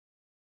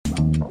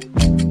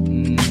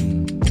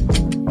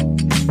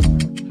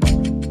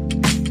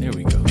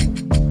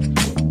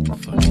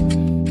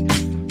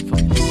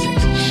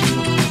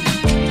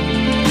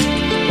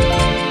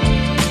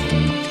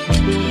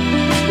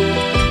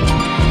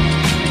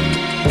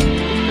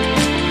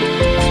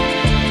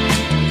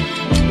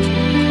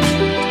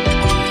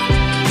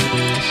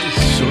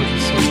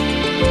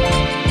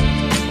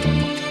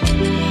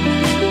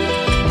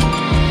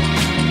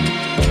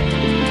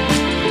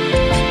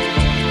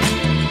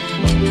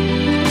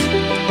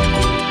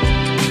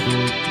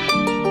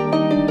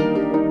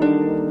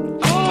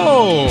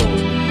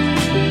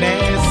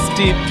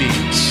it,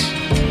 bitch.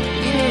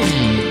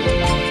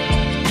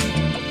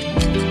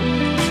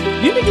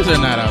 You niggas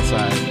are not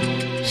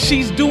outside.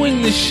 She's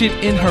doing this shit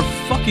in her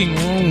fucking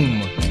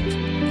room.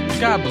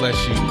 God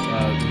bless you,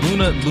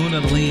 Luna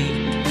Lee.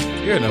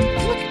 You're in a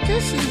look.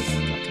 This is.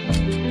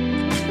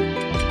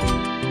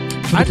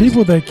 For the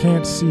people that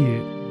can't see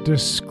it,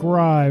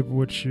 describe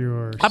what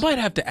yours. I might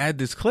have to add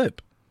this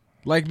clip,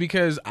 like,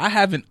 because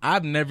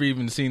I've never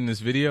even seen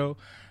this video.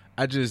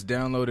 I just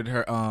downloaded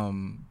her,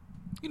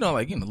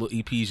 little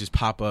EPs just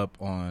pop up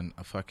on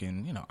a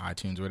fucking,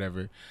 iTunes or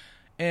whatever.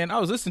 And I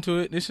was listening to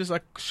it. And it's just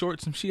like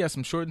she has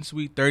some short and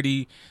sweet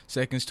 30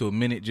 seconds to a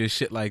minute, just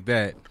shit like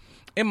that.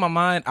 In my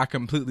mind, I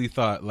completely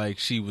thought like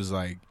she was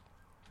like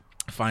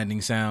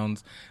finding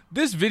sounds.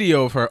 This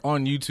video of her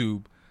on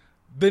YouTube,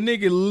 the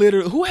nigga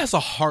literally, who has a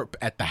harp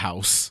at the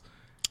house?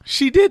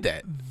 She did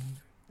that.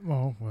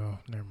 Oh, well,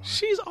 never mind.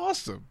 She's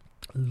awesome.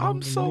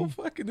 I'm so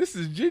fucking, this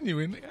is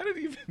genuine. I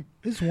didn't even.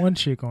 There's one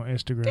chick on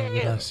Instagram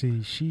that I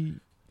see. She,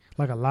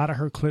 like a lot of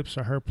her clips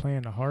are her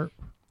playing the harp.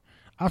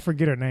 I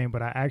forget her name,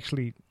 but I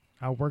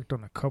worked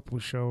on a couple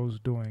shows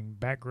doing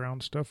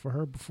background stuff for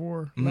her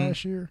before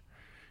last year.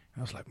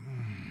 I was like,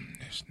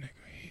 this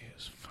nigga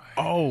is fine.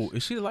 Oh,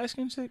 is she the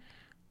light-skinned chick?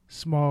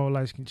 Small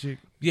light-skinned chick.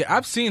 Yeah,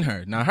 I've seen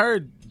her. Now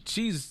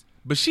she's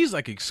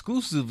like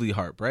exclusively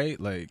harp, right?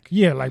 Like,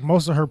 yeah, like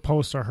most of her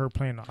posts are her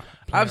playing the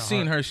I've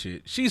seen her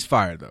shit. She's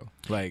fire though.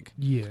 Like,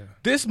 yeah,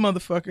 this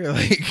motherfucker,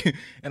 like,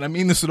 and I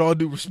mean this with all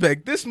due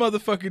respect, this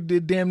motherfucker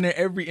did damn near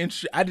every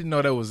instrument. I didn't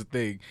know that was a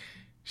thing.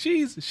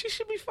 She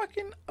should be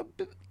fucking.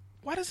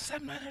 Why does this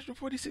have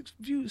 946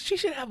 views? She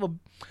should have a.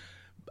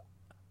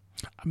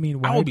 I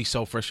mean, I would be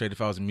so frustrated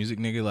if I was a music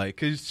nigga, like,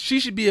 cause she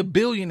should be a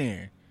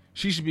billionaire.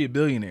 She should be a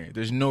billionaire.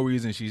 There's no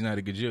reason she's not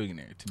a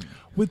gajillionaire to me.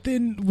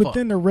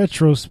 Within the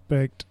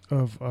retrospect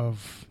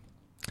of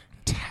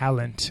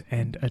talent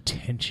and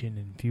attention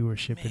and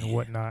viewership and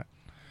whatnot,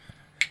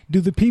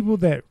 do the people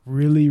that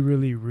really,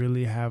 really,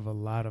 really have a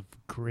lot of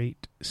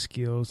great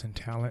skills and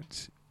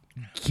talents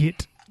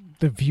get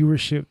the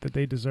viewership that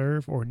they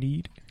deserve or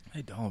need?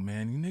 They don't,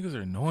 man. You niggas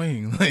are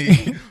annoying.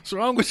 Like, what's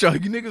wrong with y'all?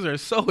 You niggas are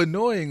so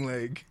annoying.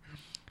 Like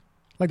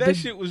that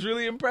shit was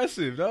really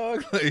impressive,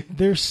 dog. Like,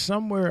 there's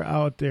somewhere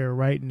out there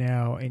right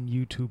now in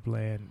YouTube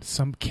land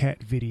some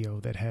cat video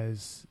that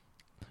has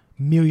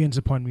millions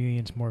upon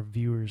millions more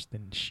viewers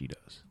than she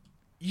does.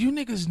 You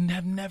niggas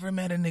have never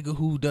met a nigga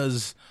who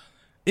does.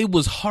 It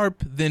was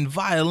harp, then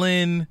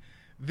violin,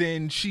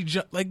 then she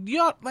like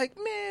y'all. Like,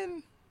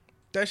 man,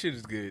 that shit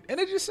is good, and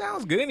it just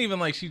sounds good. It ain't even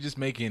like she just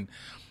making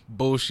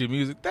bullshit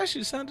music. That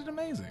shit sounded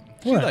amazing.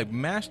 She like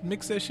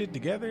mixed that shit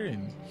together,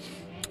 and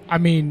I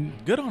mean,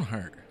 good on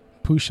her.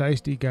 Pooh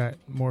Shiesty got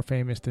more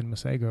famous than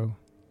Masego.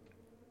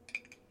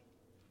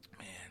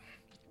 Man,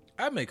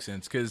 that makes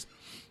sense because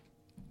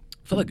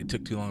I feel like it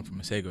took too long for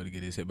Masego to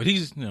get his hit, but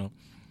he's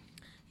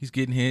he's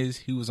getting his.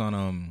 He was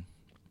on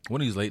one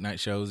of these late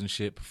night shows and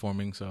shit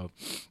performing, so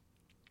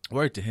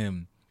word to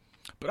him.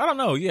 But I don't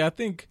know. Yeah, I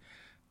think,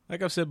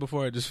 like I've said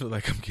before, I just feel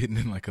like I'm getting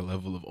in like a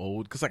level of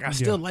old because like I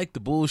still like the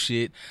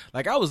bullshit.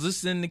 Like I was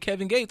listening to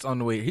Kevin Gates on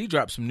the way. He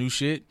dropped some new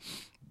shit.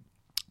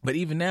 But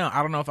even now,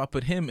 I don't know if I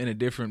put him in a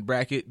different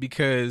bracket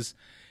because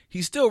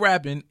he's still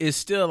rapping. It's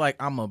still like,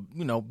 I'm a,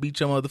 beat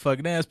your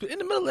motherfucking ass. But in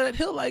the middle of that,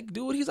 he'll like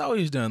do what he's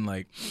always done.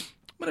 Like,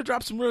 I'm going to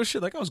drop some real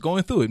shit. Like, I was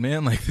going through it,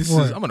 man. Like,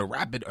 I'm going to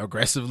rap it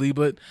aggressively,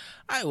 but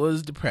I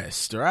was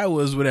depressed or I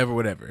was whatever.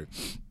 And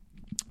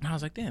I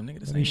was like, damn,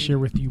 nigga, this Let me share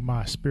with you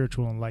my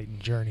spiritual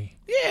enlightened journey.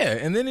 Yeah.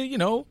 And then,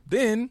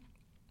 then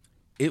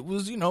it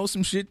was,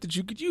 some shit that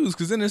you could use.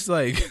 Because then it's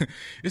like,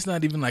 it's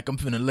not even like I'm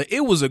finna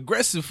it was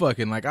aggressive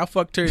fucking. Like, I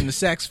fucked her in the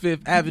Saks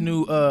Fifth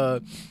Avenue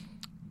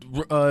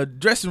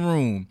dressing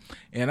room.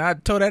 And I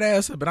tore that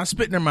ass up and I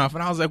spit in her mouth.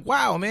 And I was like,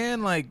 wow,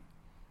 man, like,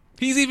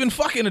 he's even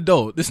fucking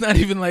adult. It's not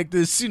even like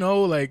this,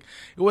 like,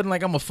 it wasn't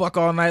like I'm a fuck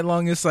all night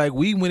long. It's like,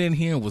 we went in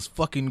here and was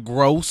fucking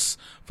gross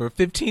for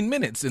 15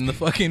 minutes. And the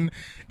fucking,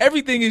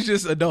 everything is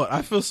just adult.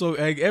 I feel so,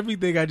 like,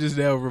 everything I just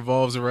now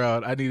revolves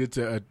around. I needed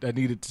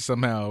to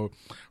somehow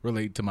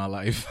relate to my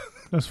life.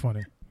 That's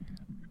funny.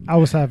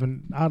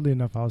 Oddly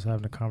enough, I was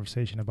having a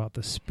conversation about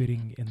the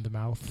spitting in the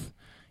mouth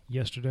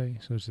yesterday.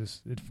 So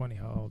it's funny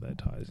how all that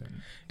ties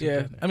in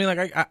together. Yeah. I mean,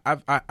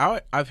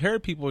 like, I've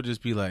heard people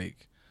just be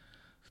like,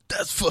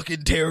 that's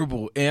fucking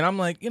terrible. And I'm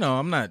like,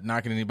 I'm not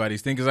knocking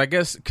anybody's thing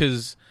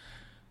because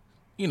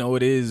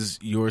it is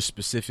your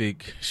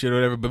specific shit or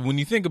whatever. But when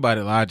you think about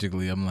it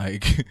logically, I'm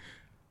like,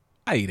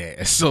 I eat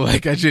ass. So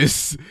like, I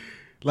just,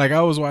 like,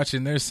 I was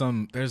watching, there's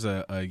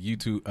a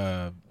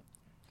YouTube,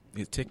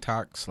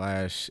 TikTok /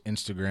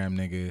 Instagram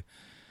nigga,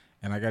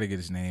 and I got to get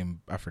his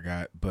name. I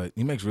forgot, but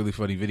he makes really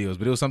funny videos,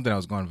 but it was something that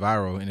was going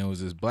viral, and it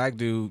was this black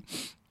dude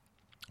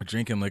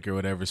drinking liquor or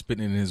whatever,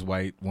 spitting in his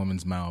white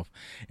woman's mouth,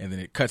 and then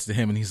it cuts to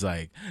him and he's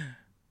like,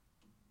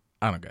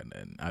 I don't got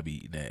nothing, I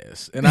be eating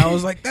ass. And I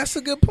was like, that's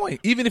a good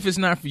point. Even if it's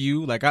not for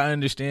you, like, I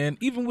understand,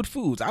 even with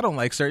foods, I don't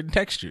like certain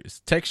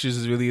textures. Textures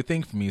is really a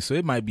thing for me, so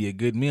it might be a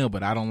good meal,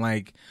 but I don't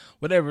like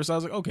whatever. So I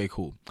was like, okay,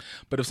 cool.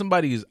 But if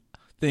somebody is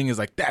thing is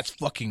like, that's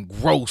fucking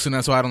gross, and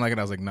that's why I don't like it.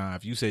 I was like, nah,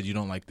 if you said you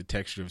don't like the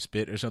texture of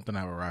spit or something,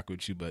 I would rock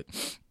with you, but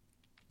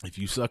if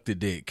you sucked a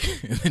dick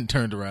and then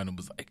turned around and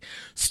was like,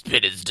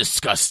 spit is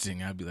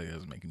disgusting, I'd be like, that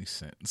doesn't make any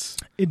sense.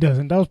 It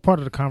doesn't. That was part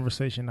of the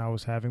conversation I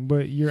was having,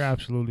 but you're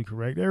absolutely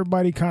correct.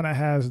 Everybody kind of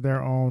has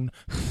their own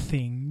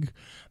thing,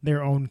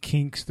 their own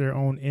kinks, their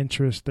own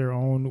interests, their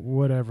own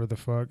whatever the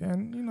fuck.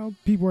 And, you know,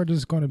 people are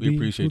just going to be. We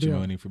appreciate you,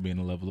 Money, for being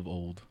a level of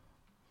old.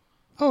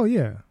 Oh,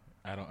 yeah.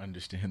 I don't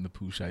understand the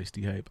Pooh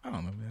Shiesty hype. I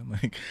don't know, man.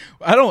 Like,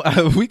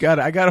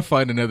 I gotta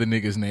find another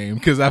nigga's name,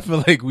 because I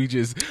feel like we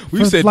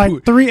said like Pooh,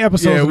 3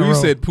 episodes. Yeah, we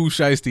said Pooh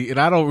Shiesty, and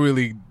I don't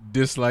really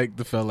dislike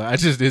the fella.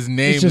 His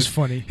name. It's just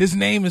funny. His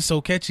name is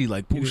so catchy,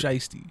 like Pooh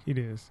Shiesty. It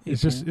is. Hey,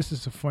 it's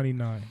just a funny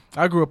name.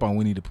 I grew up on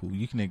Winnie the Pooh.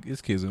 This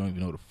kids don't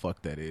even know what the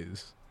fuck that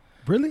is.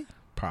 Really?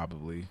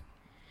 Probably.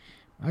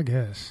 I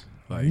guess.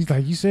 Like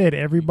you said,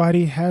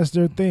 everybody has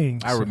their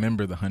thing. I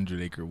remember the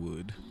 100-Acre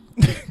Wood.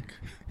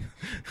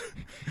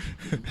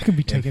 It could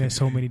be taken in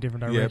so many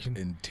different directions.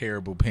 Yep, and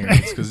terrible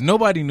parents, because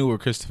nobody knew where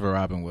Christopher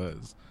Robin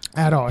was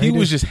at all. He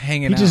was just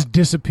hanging out. He just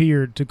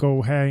disappeared to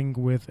go hang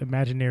with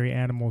imaginary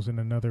animals in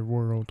another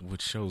world.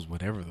 Which shows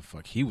whatever the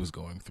fuck he was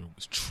going through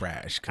was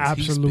trash, because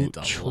he Absolute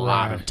spent a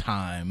lot of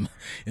time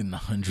in the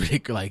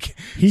 100-Acre. Like,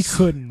 he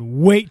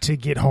couldn't wait to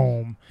get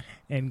home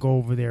and go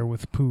over there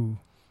with Pooh.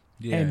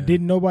 Yeah. And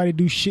didn't nobody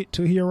do shit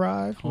till he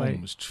arrived?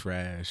 Home was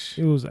trash.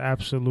 It was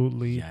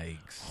absolutely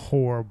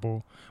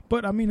horrible.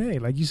 But I mean, hey,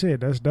 like you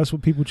said, that's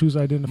what people choose to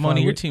identify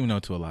Moni, with. you're team no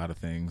to a lot of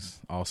things.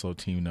 Also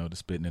team no to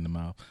spitting in the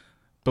mouth.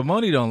 But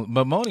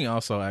Moni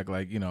also act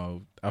like, you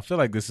know, I feel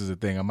like this is a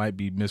thing. I might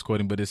be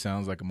misquoting, but it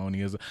sounds like Moni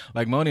is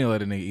like, Moni will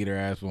let a nigga eat her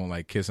ass, but won't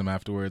like kiss him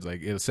afterwards.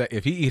 Like,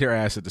 if he eat her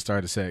ass at the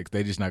start of sex,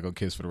 they just not gonna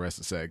kiss for the rest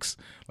of sex.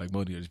 Like,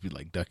 Moni will just be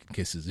like ducking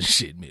kisses and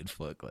shit mid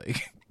fuck,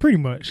 like pretty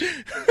much.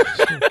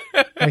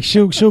 Like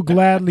she'll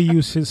gladly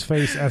use his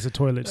face as a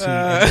toilet seat,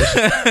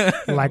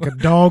 like a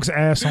dog's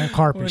ass on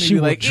carpet. She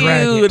will like,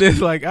 drag it. It's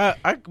like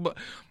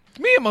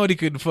me and Moni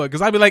couldn't fuck,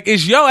 because I'd be like,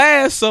 it's your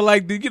ass, so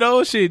like, you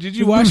know, shit, did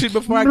you wash it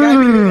before I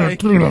got here?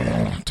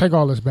 Like, take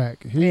all this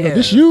back. Here,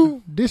 this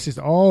you. This is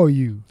all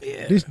you.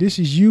 Yeah. This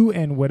is you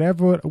and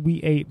whatever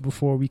we ate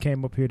before we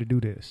came up here to do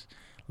this.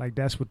 Like,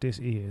 that's what this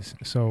is.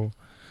 So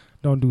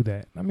don't do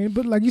that. I mean,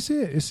 but like you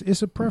said,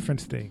 it's a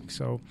preference thing.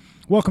 So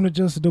welcome to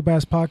Just a Dope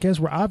Ass Podcast,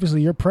 where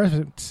obviously your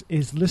preference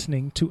is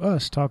listening to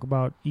us talk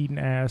about eating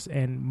ass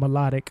and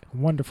melodic,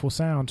 wonderful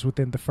sounds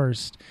within the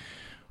first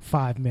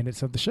 5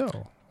 minutes of the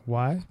show.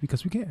 Why?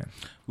 Because we can.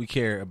 We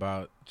care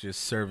about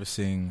just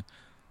servicing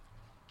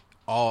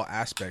all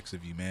aspects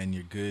of you, man.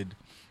 You're good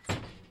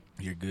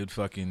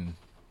fucking,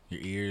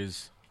 your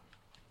ears,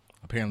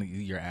 apparently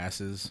your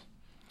asses,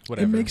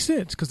 whatever. It makes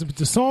sense, because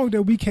the song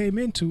that we came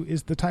into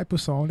is the type of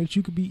song that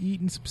you could be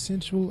eating some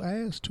sensual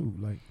ass to.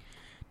 Like,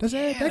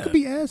 that could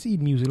be ass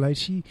eating music. Like,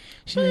 she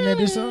in that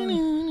this song,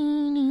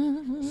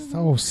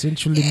 so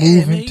sensually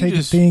moving, man,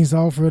 taking things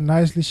off her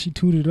nicely. She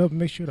tooted up,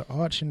 make sure the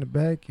arch in the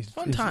back is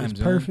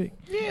perfect.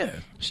 Yeah,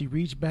 she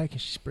reached back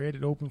and she spread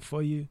it open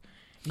for you.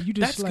 And you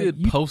just that's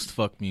good post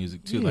fuck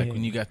music too. Yeah. Like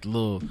when you got the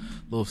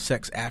little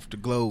sex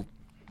afterglow.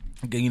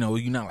 You know,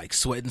 you're not like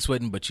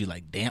sweating, but you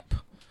like damp.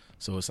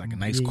 So it's like a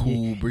nice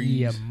cool breeze.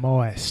 Yeah,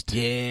 moist.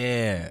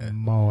 Yeah,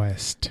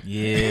 moist.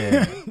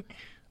 Yeah.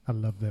 I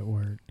love that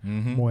word.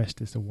 Mm-hmm. Moist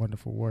is a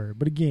wonderful word.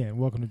 But again,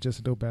 welcome to Just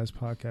a Dope Ass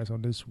Podcast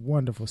on this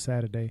wonderful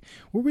Saturday,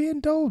 where we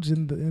indulge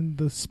in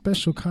the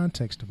special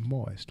context of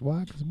moist.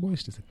 Why? Because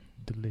moist is a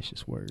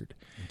delicious word.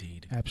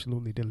 Indeed.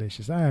 Absolutely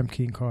delicious. I am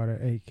King Carter,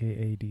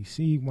 a.k.a.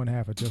 DC, one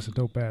half of Just a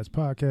Dope Ass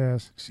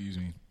Podcast. Excuse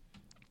me.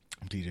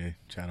 I'm DJ.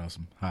 Chat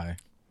Awesome. Hi.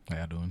 How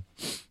y'all doing?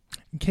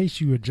 In case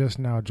you are just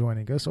now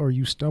joining us, or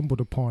you stumbled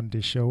upon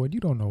this show and you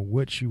don't know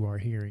what you are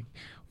hearing,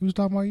 we was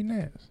talking about eating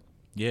ass.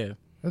 Yeah.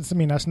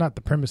 That's not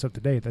the premise of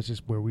today. That's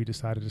just where we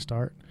decided to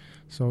start.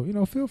 So, you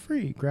know, feel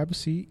free. Grab a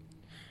seat.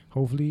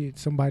 Hopefully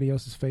it's somebody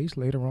else's face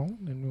later on.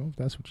 And, you know, if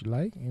that's what you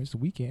like, and it's the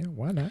weekend,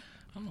 why not?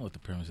 I don't know what the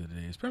premise of the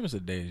day is. Premise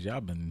of the day is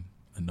y'all been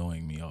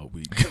annoying me all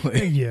week.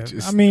 Like, yeah.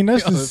 I mean,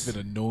 that's just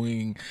been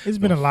annoying. It's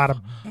been a lot of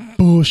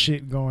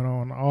bullshit going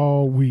on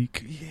all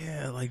week.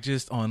 Yeah, like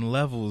just on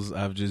levels,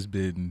 I've just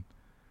been...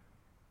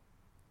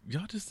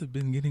 Y'all just have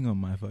been getting on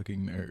my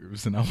fucking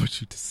nerves, and I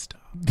want you to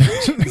stop.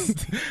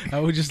 I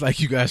would just like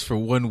you guys for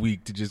 1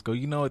 week to just go,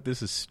 you know what,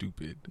 this is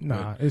stupid.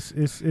 Nah,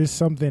 it's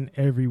something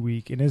every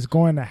week, and it's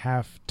going to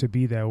have to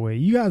be that way.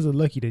 You guys are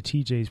lucky that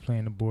TJ's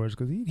playing the boards,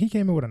 because he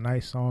came in with a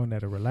nice song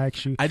that'll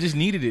relax you. I just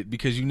needed it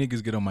because you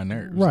niggas get on my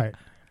nerves. Right.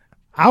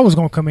 I was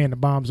going to come in the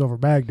bombs over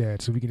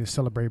Baghdad so we can just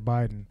celebrate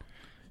Biden.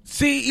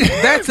 See,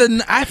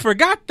 I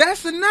forgot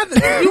that's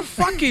another. You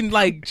fucking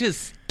like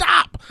just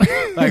stop.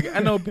 Like I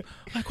know,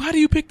 like why do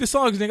you pick the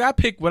songs, nigga? I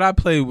picked what I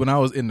played when I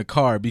was in the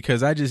car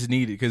because I just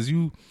need it. Because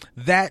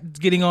that's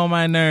getting on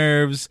my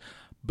nerves.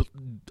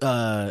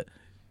 I'm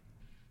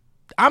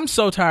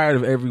so tired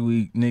of every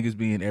week niggas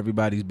being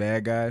everybody's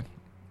bad guy.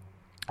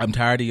 I'm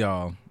tired of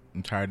y'all.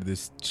 I'm tired of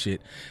this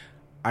shit.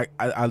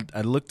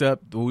 I looked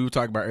up what we were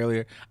talking about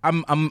earlier.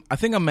 I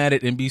think I'm mad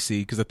at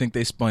NBC because I think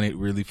they spun it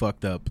really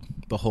fucked up.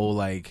 The whole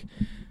like,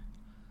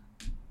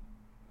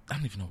 I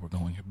don't even know where we're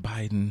going here.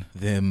 Biden,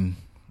 them,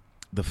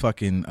 the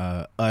fucking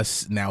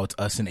us. Now it's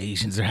us and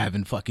Asians are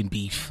having fucking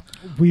beef.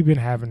 We've been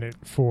having it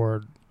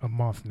for a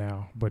month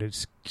now, but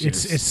it's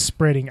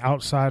spreading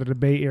outside of the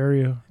Bay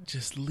Area.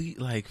 Just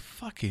like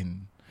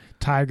fucking.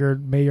 Tiger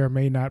may or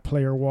may not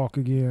play or walk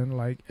again.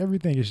 Like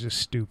everything is just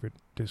stupid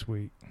this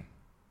week.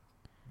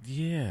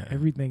 Yeah,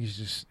 everything is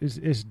just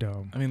it's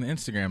dumb. I mean, the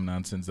Instagram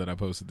nonsense that I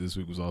posted this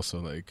week was also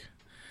like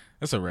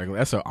that's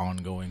an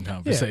ongoing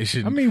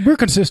conversation. Yeah. I mean, we're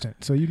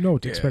consistent, so you know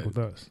what to expect with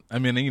us. I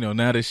mean, you know,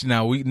 now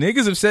we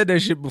niggas have said that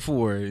shit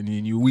before, and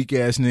you weak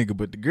ass nigga,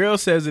 but the girl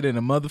says it in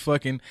a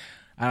motherfucking.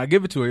 I'll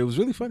give it to her. It was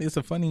really funny. It's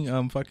a funny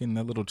fucking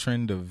that little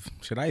trend of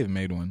shit. I even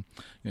made one.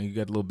 You know, you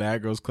got the little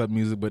Bad Girls Club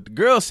music, but the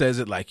girl says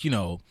it like, you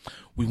know,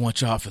 we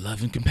want y'all for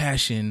love and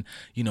compassion.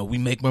 You know, we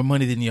make more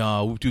money than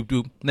y'all. Whoop, doop,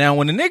 doop. Now,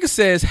 when the nigga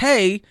says,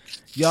 hey,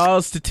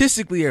 y'all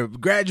statistically are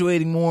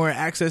graduating more,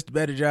 access to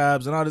better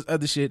jobs and all this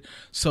other shit,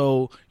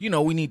 so, you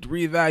know, we need to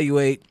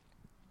reevaluate,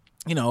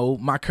 you know,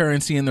 my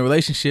currency in the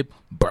relationship.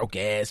 Broke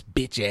ass,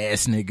 bitch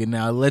ass nigga.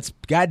 Now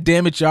God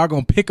damn it, y'all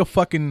gonna pick a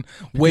fucking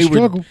way.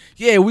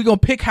 Yeah, we gonna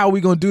pick how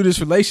we gonna do this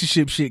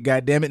relationship shit.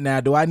 God damn it.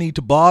 Now, do I need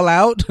to ball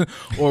out,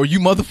 or you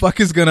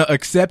motherfuckers gonna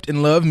accept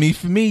and love me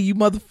for me? You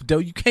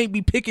you can't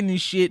be picking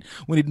this shit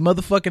when it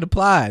motherfucking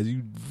applies.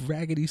 You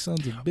raggedy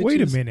sons of bitches.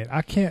 Wait a minute,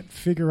 I can't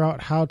figure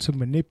out how to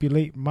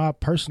manipulate my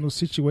personal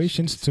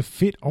situations to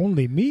fit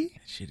only me.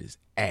 That shit is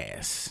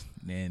ass.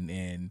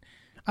 And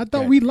I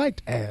thought we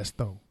liked ass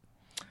though.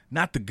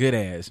 Not the good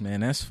ass,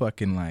 man. That's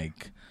fucking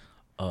like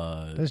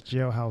that's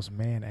jailhouse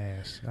man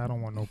ass. I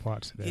don't want no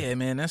parts of that. Yeah,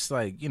 man, that's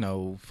like, you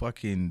know,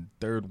 fucking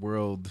third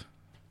world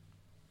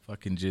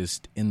fucking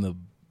just in the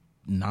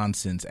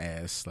nonsense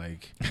ass.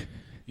 Like,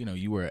 you know,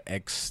 you were an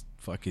ex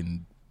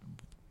fucking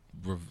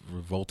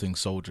revolting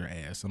soldier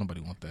ass.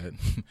 Nobody want that.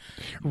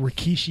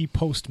 Rikishi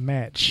post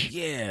match.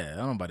 Yeah,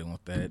 nobody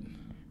want that.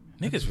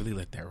 Niggas really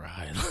let that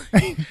ride.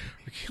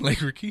 Like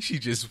Rikishi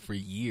just for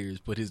years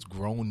put his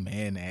grown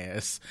man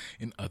ass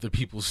in other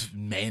people's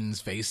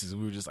men's faces.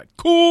 We were just like,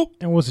 cool.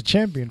 And was a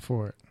champion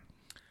for it.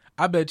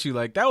 I bet you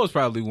like that was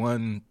probably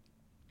one.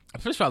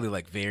 There's probably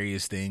like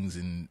various things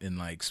in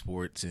like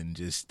sports and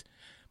just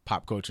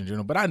pop culture in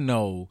general. But I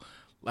know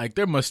like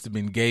there must have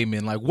been gay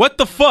men like, what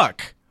the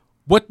fuck?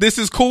 What, this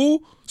is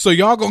cool? So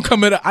y'all gonna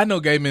come at I know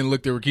gay men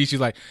looked at Rikishi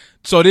like,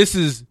 so this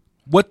is,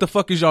 what the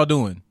fuck is y'all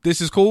doing? This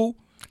is cool?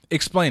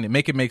 Explain it.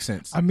 Make it make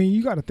sense. I mean,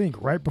 you got to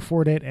think, right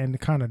before that and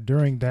kind of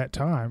during that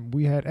time,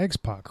 we had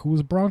X-Pac, who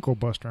was Bronco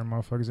busting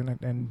motherfuckers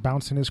and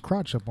bouncing his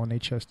crotch up on their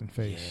chest and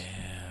face.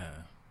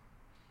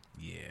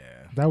 Yeah.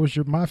 That was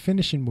my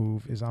finishing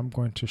move is I'm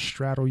going to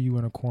straddle you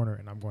in a corner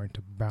and I'm going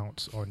to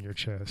bounce on your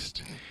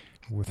chest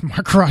with my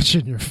crotch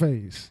in your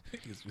face.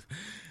 It's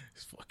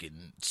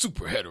fucking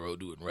super hetero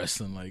doing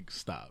wrestling. Like,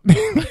 stop. Like,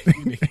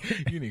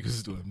 you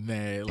niggas doing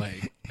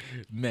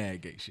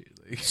mad gay shit.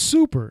 Like.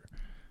 Super gay.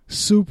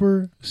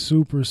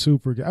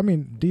 I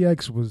mean,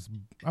 DX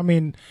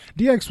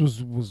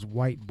was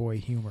white boy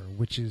humor,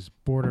 which is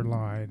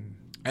borderline,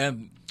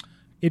 and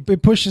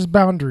it pushes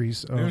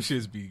boundaries. Them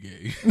shits be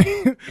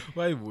gay.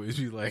 White boys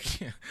be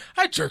like, yeah,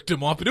 I jerked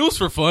him off, but it was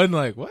for fun.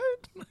 Like, what?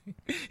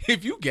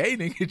 If you gay,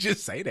 nigga,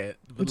 just say that.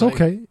 But it's like,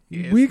 okay.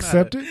 Yeah, we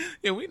accept it.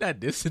 Yeah, we not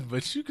dissing,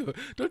 but you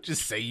don't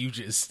just say you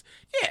just,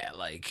 yeah,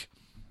 like.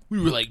 We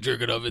were like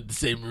jerking off in the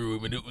same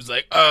room, and it was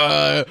like,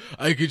 I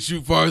could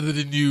shoot farther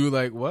than you.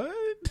 Like, what?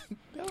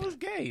 That was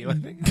gay. Like,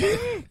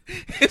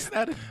 it's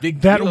not a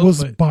big deal. That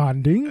was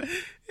bonding. Yeah,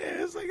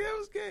 it's like that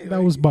was gay.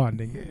 That was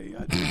bonding.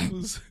 Yeah, y'all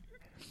was.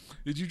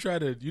 You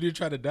didn't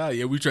try to die.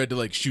 Yeah, we tried to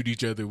like shoot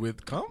each other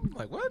with cum.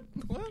 Like what?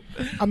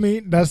 I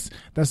mean, that's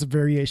a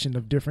variation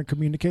of different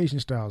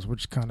communication styles,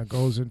 which kind of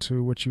goes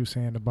into what you were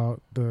saying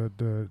about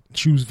the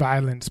choose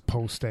violence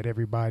post that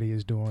everybody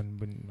is doing,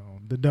 but you know,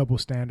 the double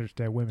standards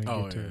that women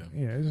get to.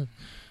 Yeah,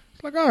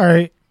 it's like all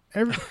right.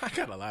 I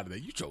got a lot of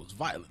that. You chose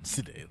violence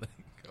today. Like,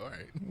 all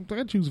right.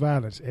 I choose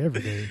violence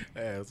every day.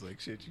 I was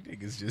like, shit, you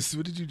niggas just,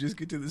 what did you just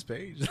get to this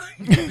page? Like,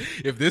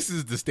 if this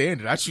is the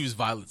standard, I choose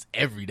violence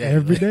every day.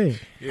 Every day.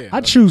 Yeah.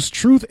 I choose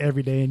truth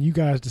every day, and you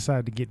guys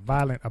decide to get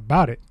violent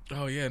about it.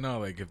 Oh, yeah, no,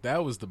 like, if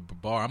that was the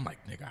bar, I'm like,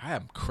 nigga, I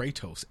am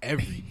Kratos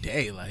every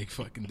day. Like,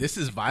 fucking, this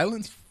is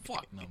violence?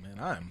 Fuck no,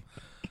 man,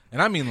 and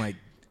I mean, like,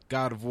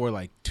 God of War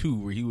like 2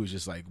 where he was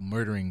just like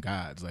murdering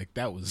gods. Like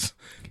that was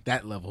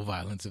that level of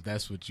violence, if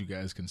that's what you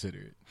guys consider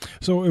it.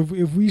 So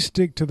if we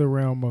stick to the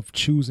realm of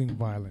choosing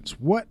violence,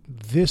 what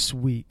this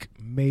week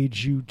made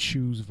you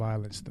choose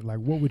violence? Like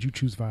what would you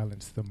choose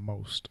violence the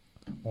most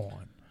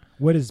on?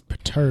 What has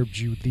perturbed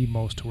you the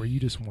most to where you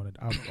just wanted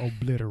to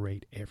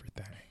obliterate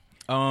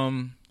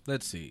everything?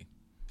 Let's see.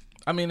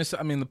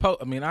 Honestly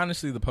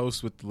the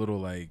post with the little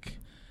like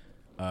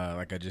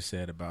I just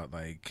said about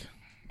like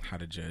how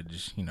to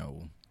judge, you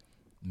know,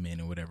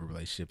 men or whatever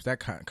relationships. That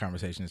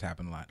conversation has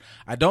happened a lot.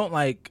 I didn't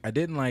like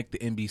the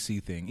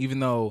NBC thing, even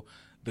though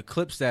the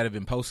clips that have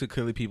been posted,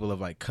 clearly people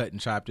have like cut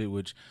and chopped it,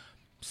 which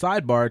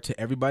sidebar to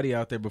everybody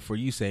out there before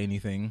you say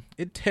anything,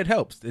 it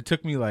helps. It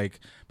took me like,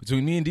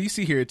 between me and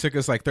DC here, it took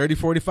us like 30,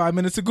 45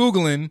 minutes of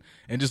Googling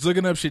and just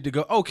looking up shit to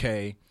go,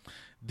 okay,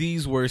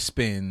 these were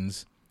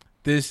spins.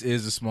 This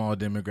is a small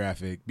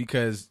demographic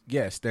because,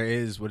 yes, there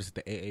is, what is it,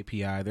 the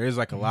AAPI? There is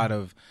like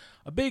a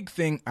big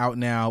thing out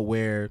now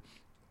where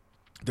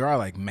there are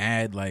like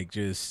mad, like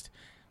just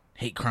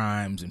hate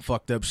crimes and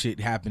fucked up shit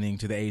happening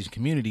to the Asian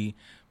community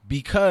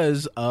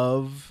because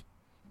of,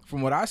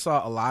 from what I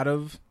saw, a lot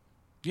of,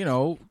 you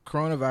know,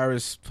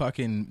 coronavirus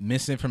fucking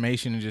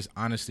misinformation and just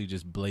honestly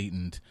just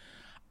blatant,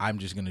 I'm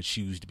just going to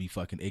choose to be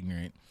fucking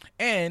ignorant.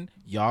 And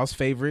y'all's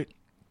favorite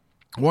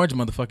orange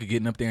motherfucker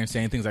getting up there and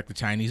saying things like the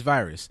Chinese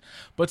virus.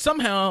 But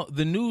somehow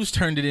the news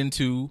turned it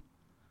into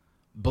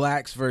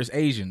blacks versus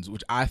Asians,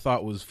 which I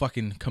thought was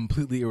fucking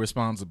completely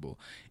irresponsible.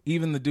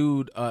 Even the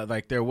dude,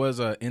 like there was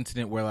a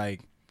incident where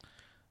like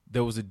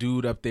there was a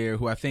dude up there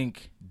who I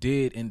think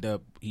did end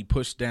up, he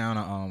pushed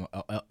down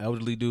a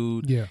elderly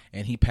dude, yeah,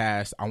 and he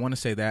passed. I want to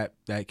say that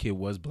kid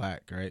was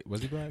black, right?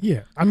 Was he black?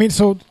 Yeah, I mean,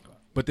 so.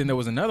 But then there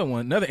was another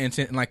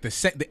incident, and like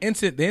the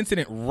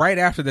incident right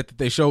after that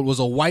they showed was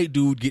a white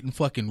dude getting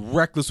fucking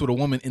reckless with a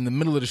woman in the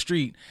middle of the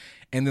street,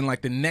 and then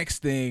like the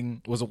next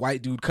thing was a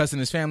white dude cussing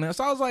his family.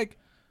 So I was like,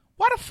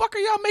 why the fuck are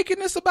y'all making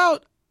this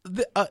about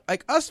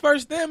like us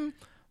versus them?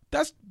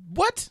 That's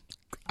what.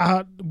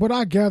 What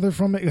I gather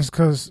from it is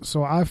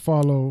so I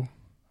follow,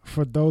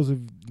 for those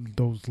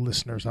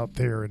listeners out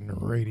there in the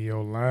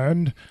radio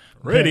land,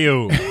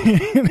 those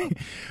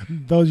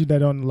of you that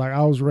don't, like,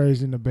 I was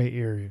raised in the Bay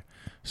Area,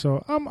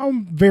 so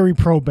I'm very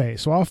pro Bay.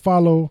 So I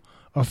follow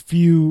a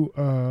few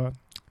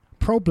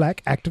pro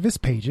black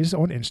activist pages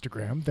on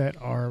Instagram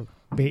that are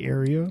Bay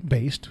Area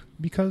based,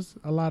 because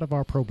a lot of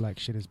our pro black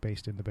shit is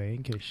based in the Bay,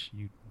 in case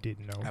you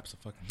didn't know.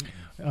 Absolutely.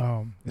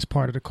 It's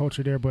part of the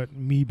culture there, but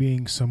me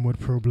being somewhat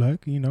pro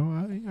black, you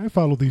know, I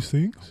follow these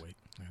things. Oh, wait.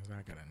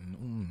 I gotta,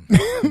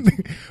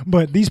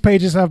 But these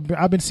pages I've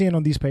been seeing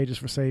on these pages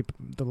for, say,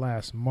 the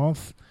last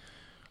month,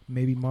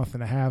 maybe month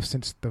and a half,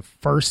 since the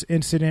first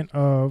incident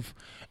of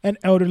an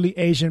elderly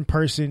Asian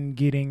person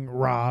getting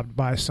robbed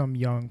by some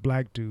young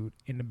black dude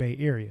in the Bay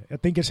Area. I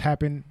think it's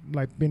happened,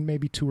 like, been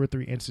maybe 2 or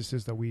 3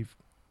 instances that we've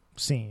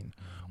seen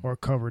or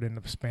covered in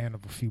the span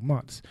of a few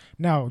months.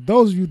 Now,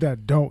 those of you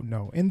that don't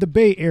know, in the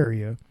Bay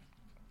Area,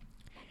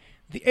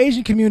 the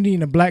Asian community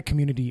and the black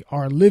community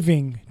are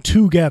living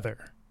together.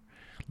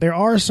 There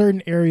are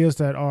certain areas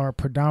that are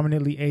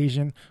predominantly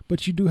Asian,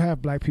 but you do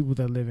have black people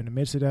that live in the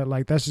midst of that.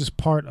 Like, that's just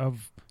part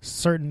of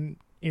certain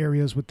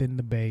areas within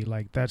the Bay.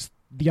 Like, that's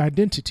the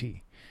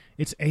identity.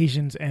 It's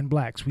Asians and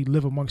blacks. We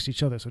live amongst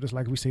each other. So just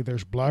like we say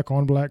there's black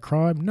on black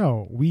crime.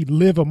 No, we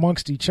live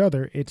amongst each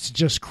other. It's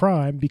just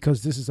crime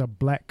because this is a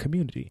black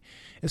community.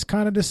 It's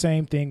kind of the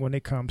same thing when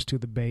it comes to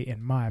the Bay,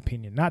 in my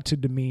opinion. Not to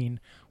demean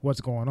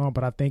what's going on,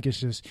 but I think it's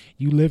just,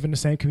 you live in the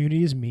same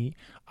community as me.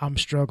 I'm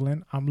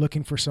struggling. I'm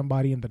looking for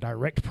somebody in the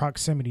direct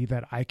proximity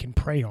that I can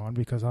prey on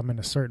because I'm in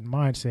a certain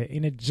mindset.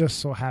 And it just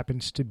so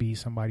happens to be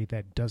somebody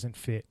that doesn't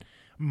fit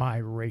my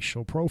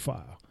racial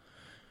profile.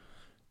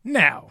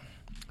 Now,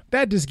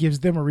 that just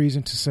gives them a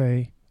reason to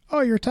say, oh,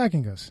 you're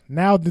attacking us.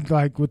 Now,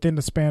 like, within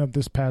the span of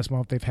this past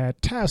month, they've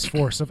had task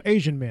force of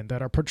Asian men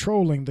that are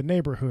patrolling the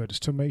neighborhoods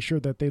to make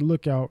sure that they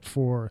look out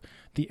for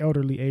the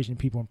elderly Asian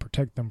people and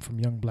protect them from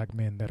young black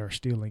men that are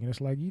stealing. And it's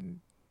like,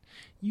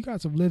 you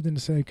guys have lived in the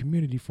same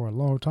community for a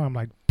long time.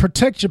 Like,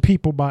 protect your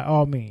people by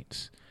all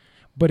means.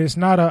 But it's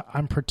not a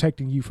I'm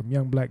protecting you from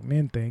young black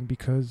men thing,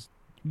 because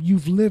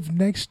you've lived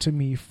next to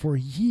me for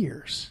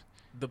years.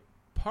 The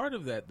part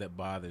of that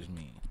bothers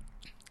me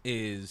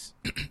is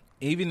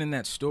even in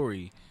that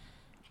story,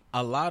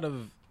 a lot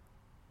of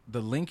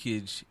the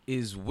linkage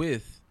is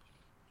with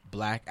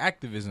black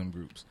activism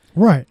groups.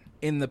 Right.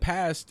 In the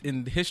past,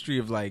 in the history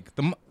of like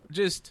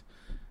just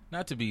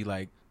not to be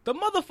like the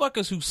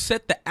motherfuckers who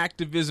set the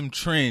activism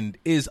trend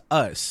is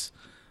us.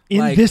 In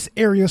like, this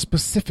area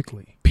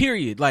specifically.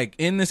 Period. Like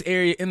in this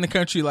area in the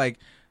country, like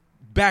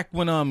back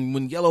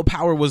when Yellow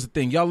Power was a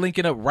thing, y'all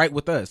linking up right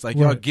with us. Like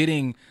y'all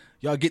getting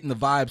the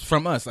vibes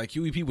from us. Like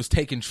UEP was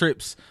taking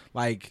trips,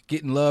 like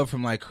getting love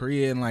from like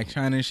Korea and like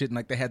China and shit, and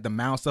like they had the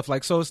Mao stuff.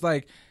 Like, so it's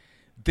like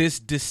this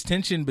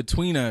distension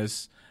between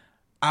us.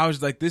 I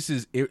was like, this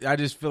is, I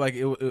just feel like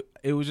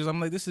it was just, I'm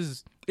like, this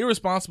is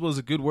irresponsible is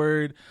a good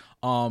word.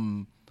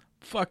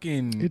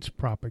 Fucking. It's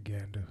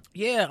propaganda.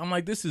 Yeah. I'm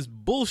like, this is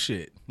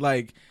bullshit.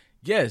 Like,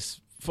 yes,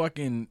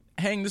 fucking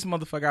hang this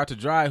motherfucker out to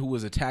dry who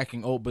was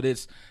attacking. Oh, but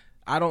it's,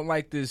 I don't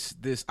like this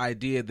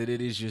idea that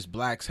it is just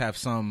blacks have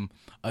some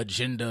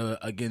agenda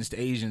against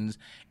Asians.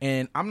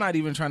 And I'm not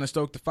even trying to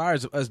stoke the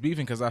fires of us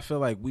beefing, because I feel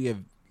like we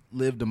have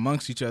lived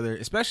amongst each other,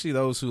 especially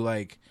those who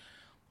like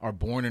are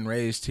born and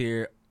raised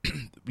here,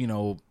 you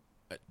know,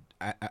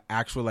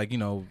 actual, like, you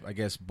know, I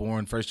guess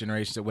born first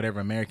generation or whatever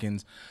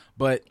Americans.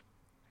 But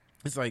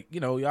it's like, you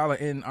know, y'all are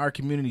in our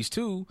communities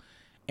too.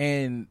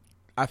 And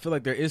I feel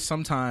like there is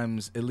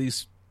sometimes, at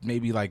least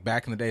maybe like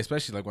back in the day,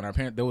 especially like when our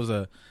parents, there was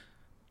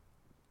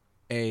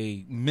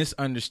a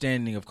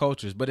misunderstanding of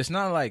cultures. But it's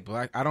not like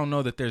I don't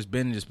know that there's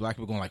been just black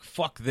people going like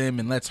fuck them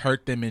and let's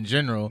hurt them in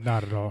general.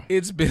 Not at all.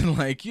 It's been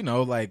like, you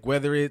know, like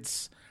whether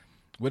it's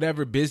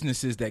whatever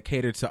businesses that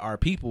cater to our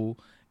people,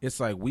 it's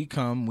like we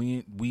come,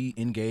 we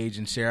engage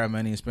and share our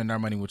money and spend our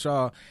money with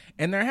y'all.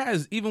 And there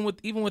has even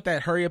with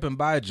that hurry up and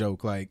buy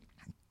joke, like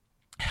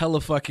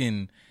hella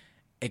fucking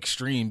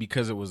extreme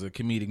because it was a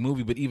comedic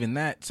movie, but even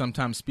that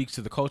sometimes speaks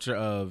to the culture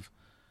of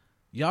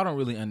y'all don't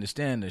really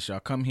understand this. Y'all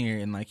come here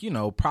and like, you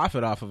know,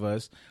 profit off of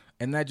us,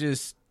 and that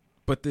just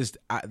but this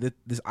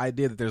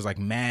idea that there's like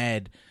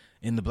mad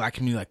in the black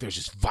community, like there's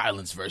just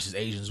violence versus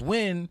Asians,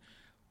 when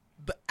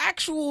the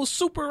actual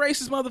super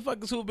racist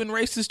motherfuckers who have been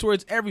racist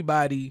towards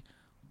everybody,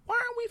 why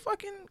aren't we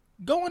fucking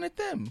going at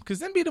them? Because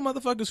them be the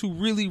motherfuckers who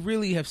really,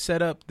 really have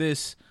set up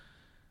this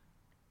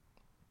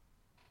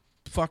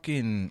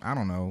fucking, I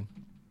don't know,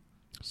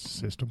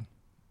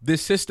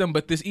 this system,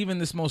 but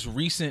this most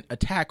recent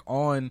attack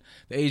on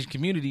the Asian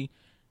community,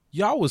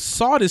 y'all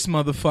saw this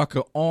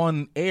motherfucker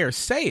on air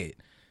say it,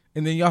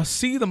 and then y'all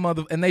see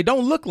the and they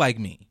don't look like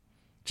me.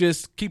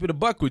 Just keep it a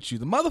buck with you.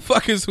 The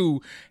motherfuckers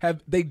who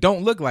they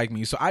don't look like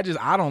me. So I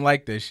don't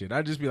like that shit.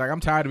 I just be like, I'm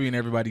tired of being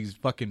everybody's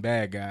fucking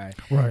bad guy.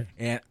 Right.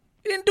 And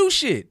it didn't do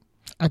shit.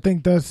 I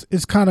think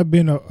it's kind of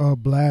been a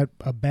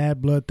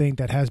bad blood thing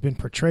that has been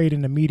portrayed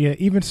in the media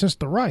even since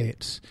the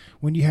riots,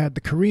 when you had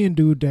the Korean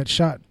dude that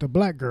shot the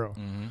black girl.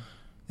 Mm-hmm.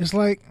 It's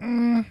like,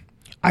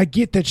 I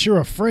get that you're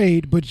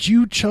afraid, but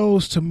you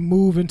chose to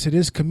move into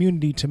this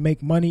community to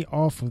make money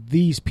off of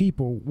these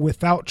people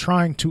without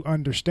trying to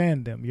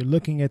understand them. You're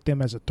looking at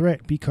them as a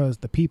threat because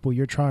the people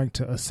you're trying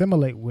to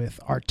assimilate with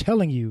are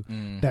telling you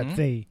that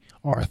they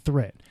are a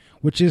threat,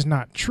 which is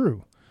not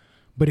true.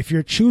 But if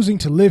you're choosing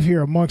to live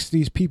here amongst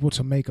these people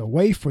to make a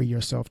way for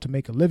yourself, to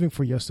make a living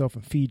for yourself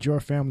and feed your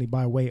family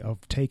by way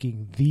of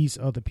taking these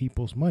other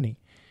people's money,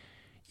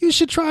 you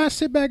should try and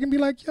sit back and be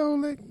like, yo,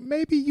 like,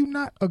 maybe you're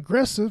not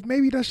aggressive.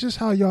 Maybe that's just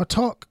how y'all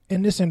talk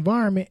in this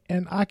environment,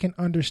 and I can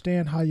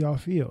understand how y'all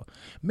feel.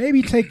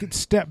 Maybe take a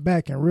step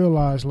back and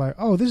realize, like,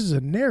 oh, this is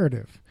a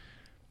narrative.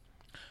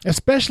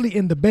 Especially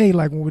in the Bay,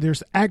 like when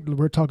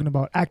we're talking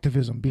about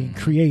activism being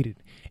created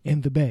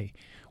in the Bay.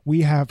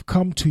 We have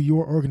come to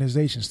your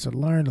organizations to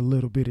learn a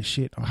little bit of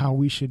shit on how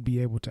we should be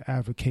able to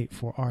advocate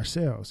for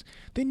ourselves.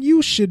 Then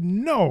you should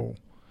know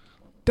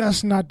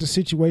that's not the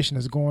situation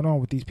that's going on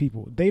with these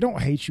people. They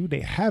don't hate you. They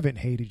haven't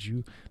hated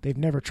you. They've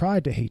never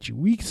tried to hate you.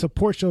 We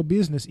support your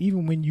business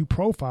even when you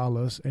profile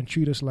us and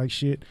treat us like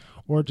shit,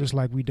 or just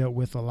like we dealt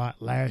with a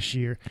lot last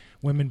year,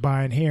 women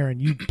buying hair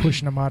and you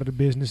pushing them out of the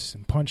business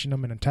and punching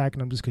them and attacking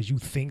them just because you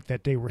think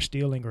that they were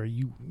stealing, or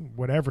you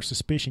whatever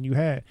suspicion you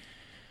had.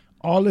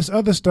 All this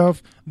other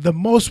stuff, the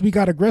most we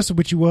got aggressive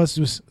with you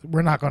was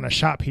we're not going to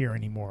shop here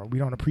anymore. We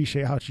don't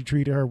appreciate how you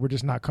treated her. We're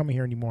just not coming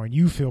here anymore. And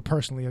you feel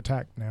personally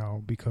attacked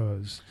now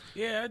because...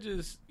 Yeah, I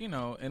just,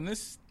 and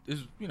this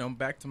is,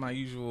 back to my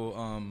usual,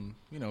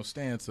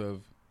 stance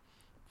of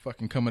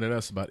fucking coming at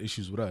us about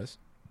issues with us.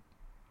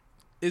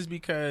 Is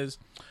because,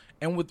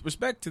 and with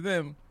respect to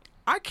them,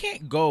 I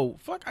can't go,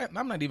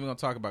 I'm not even going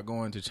to talk about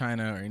going to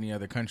China or any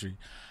other country.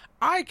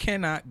 I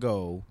cannot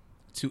go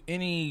to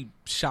any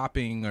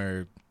shopping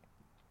or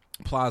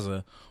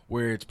plaza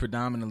where it's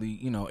predominantly,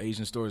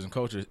 Asian stores and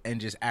cultures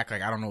and just act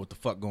like I don't know what the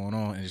fuck going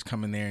on and just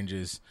come in there and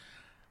just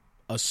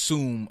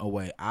assume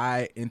away.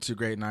 I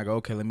integrate and I go,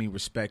 okay, let me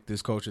respect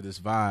this culture, this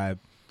vibe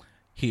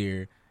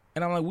here.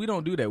 And I'm like, we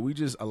don't do that. We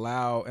just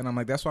allow, and I'm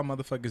like, that's why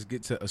motherfuckers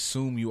get to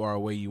assume you are the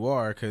way you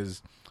are,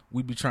 because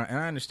we be trying, and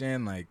I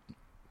understand, like,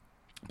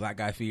 black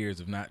guy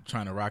fears of not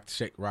trying to rock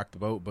the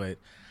boat, but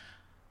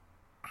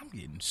I'm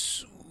getting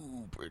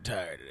super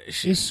tired of that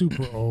shit. It's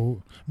super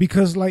old.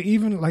 Because, like,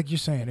 even like you're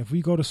saying, if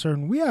we go to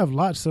we have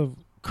lots of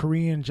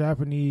Korean,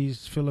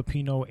 Japanese,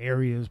 Filipino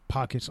areas,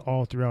 pockets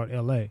all throughout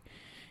LA.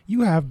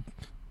 You have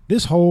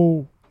this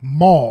whole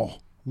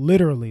mall,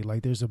 literally,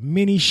 like there's a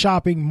mini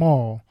shopping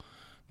mall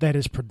that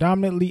is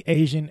predominantly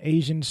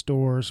Asian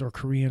stores or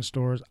Korean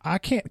stores. I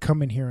can't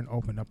come in here and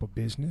open up a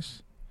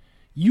business.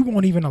 You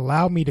won't even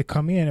allow me to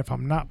come in if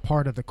I'm not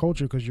part of the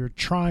culture, because you're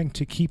trying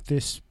to keep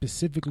this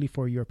specifically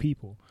for your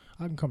people.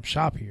 I can come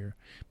shop here,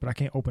 but I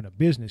can't open a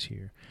business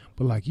here.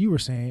 But like you were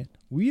saying,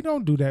 we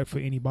don't do that for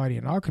anybody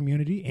in our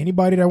community.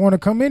 Anybody that want to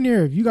come in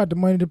here, if you got the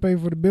money to pay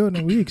for the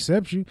building, we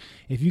accept you.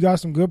 If you got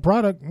some good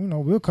product,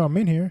 we'll come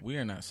in here. We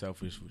are not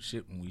selfish with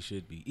shit when we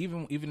should be.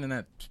 Even in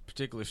that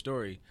particular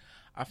story,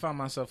 I found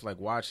myself like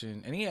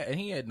watching, and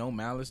he had no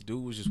malice.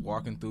 Dude was just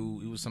walking through.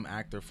 He was some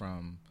actor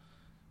from,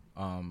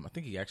 I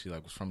think he actually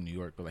like was from New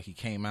York, but like he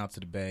came out to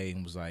the Bay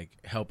and was like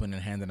helping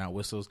and handing out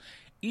whistles.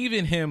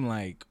 Even him,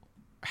 like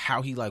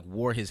how he like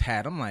wore his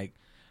hat. I'm like,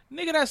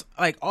 nigga, that's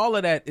like all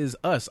of that is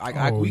us.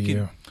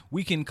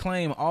 We can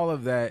claim all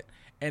of that,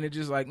 and it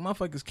just like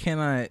motherfuckers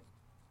cannot.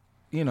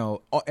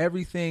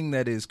 Everything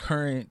that is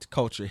current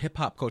culture, hip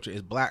hop culture,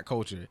 is black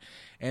culture,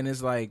 and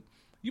it's like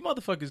you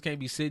motherfuckers can't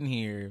be sitting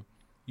here,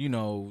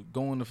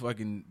 going to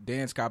fucking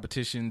dance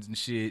competitions and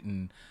shit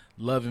and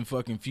loving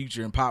fucking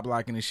Future and pop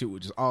locking and shit,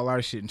 which is all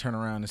our shit, and turn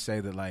around and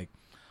say that like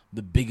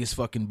the biggest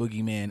fucking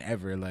boogeyman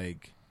ever.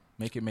 Like,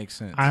 make it make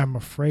sense. I am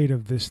afraid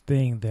of this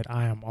thing that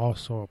I am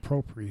also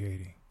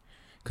appropriating.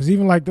 Because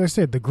even like I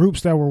said, the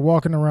groups that were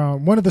walking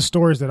around, one of the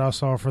stories that I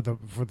saw for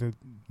the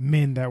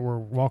men that were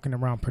walking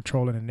around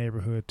patrolling the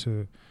neighborhood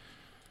to,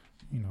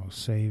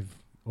 save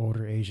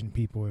older Asian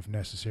people if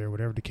necessary,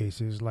 whatever the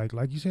case is. Like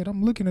you said,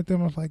 I'm looking at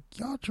them. I was like,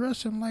 y'all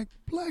dressing like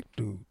black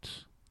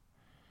dudes.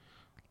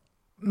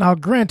 Now,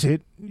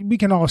 granted, we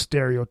can all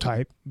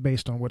stereotype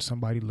based on what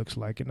somebody looks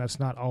like, and that's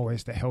not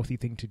always the healthy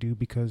thing to do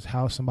because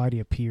how somebody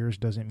appears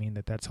doesn't mean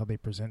that that's how they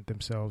present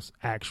themselves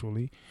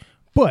actually.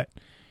 But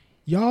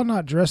y'all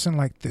not dressing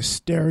like the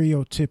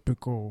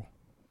stereotypical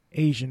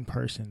Asian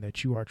person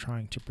that you are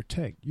trying to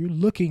protect. You're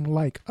looking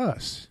like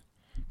us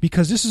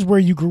because this is where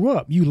you grew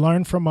up. You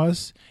learned from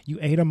us. You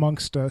ate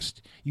amongst us.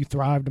 You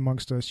thrived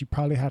amongst us. You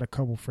probably had a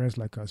couple friends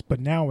like us.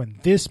 But now in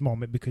this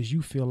moment, because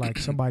you feel like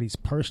somebody's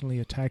personally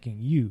attacking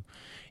you,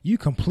 you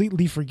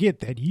completely forget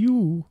that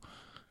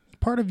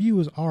part of you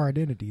is our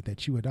identity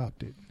that you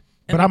adopted.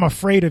 But I'm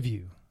afraid of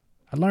you.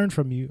 I learned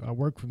from you. I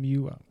work from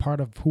you. Part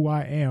of who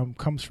I am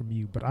comes from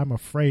you. But I'm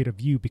afraid of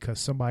you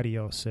because somebody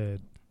else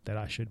said that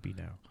I should be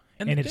now.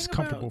 And it's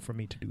comfortable for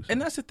me to do so.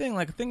 And that's the thing.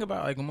 Like, think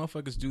about, like, when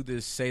motherfuckers do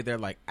this, say they're,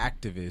 like,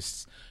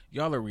 activists,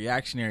 y'all are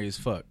reactionary as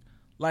fuck.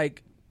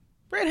 Like,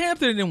 Red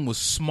Hampton and them was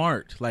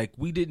smart. Like,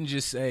 we didn't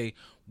just say,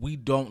 we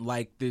don't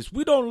like this.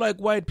 We don't like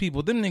white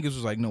people. Them niggas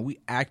was like, no, we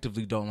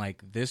actively don't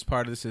like this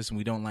part of the system.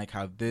 We don't like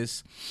how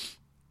this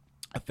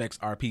affects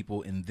our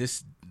people in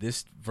this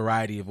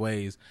variety of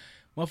ways.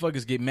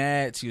 Motherfuckers get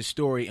mad to your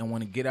story and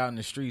want to get out in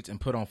the streets and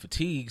put on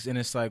fatigues. And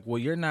it's like, well,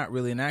 you're not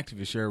really an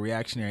activist. You're a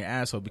reactionary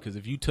asshole because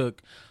if you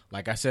took,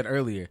 like I said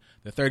earlier,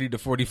 the 30 to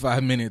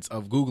 45 minutes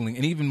of Googling,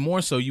 and even more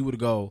so, you would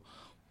go,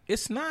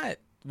 it's not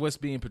what's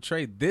being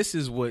portrayed. This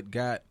is what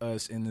got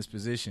us in this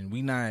position.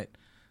 We not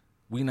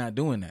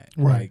doing that.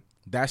 Right. Like,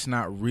 that's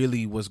not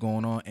really what's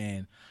going on.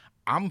 And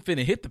I'm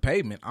finna hit the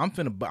pavement. I'm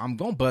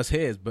gonna bust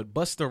heads, but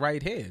bust the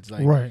right heads.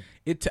 Like, right.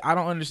 I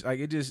don't understand. Like,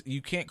 it just,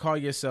 you can't call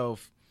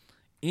yourself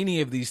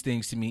any of these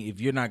things to me if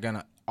you're not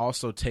gonna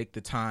also take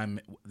the time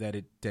that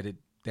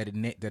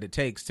it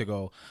takes to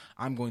go,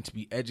 I'm going to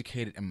be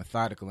educated and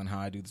methodical in how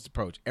I do this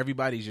approach.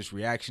 Everybody's just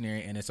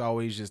reactionary, and it's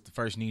always just the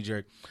first knee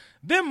jerk.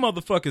 Them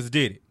motherfuckers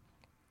did it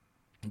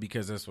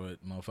because that's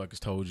what motherfuckers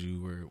told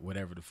you or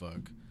whatever the fuck.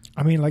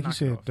 I mean, like you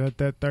said,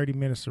 that 30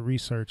 minutes of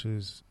research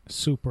is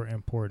super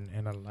important,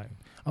 and a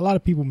lot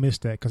of people miss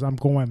that because I'm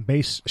going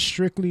based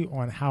strictly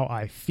on how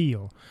I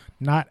feel,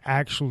 not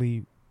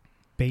actually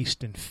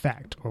based in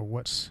fact or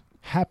what's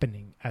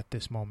happening at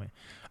this moment.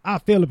 I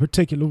feel a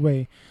particular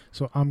way,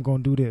 so I'm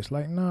gonna do this.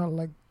 Like, nah,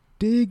 like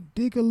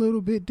dig a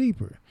little bit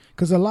deeper,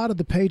 because a lot of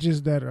the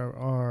pages that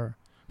are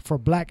for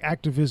black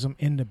activism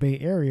in the Bay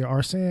Area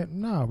are saying,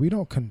 nah, we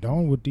don't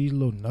condone what these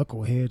little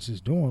knuckleheads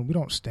is doing. We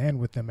don't stand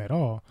with them at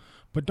all.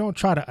 But don't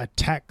try to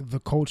attack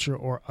the culture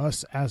or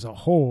us as a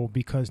whole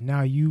because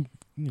now you've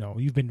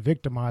been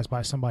victimized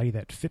by somebody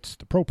that fits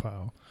the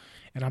profile.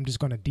 And I'm just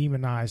going to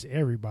demonize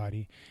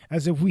everybody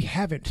as if we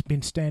haven't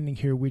been standing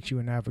here with you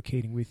and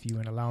advocating with you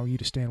and allowing you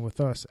to stand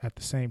with us at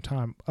the same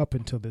time up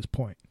until this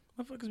point.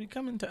 Motherfuckers be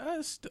coming to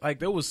us. Like,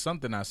 there was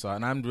something I saw,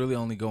 and I'm really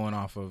only going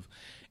off of,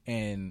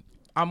 and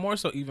I'm more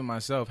so even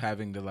myself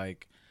having to,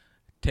 like,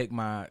 take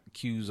my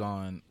cues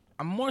on.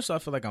 I'm more so, I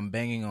feel like I'm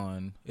banging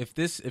on, if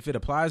it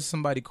applies to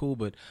somebody, cool,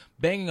 but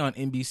banging on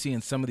NBC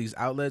and some of these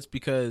outlets,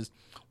 because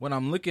when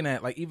I'm looking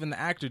at, like, even the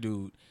actor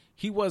dude,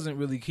 he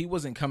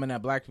wasn't coming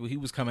at black people. He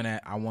was coming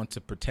at, I want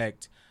to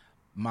protect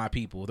my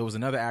people. There was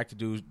another actor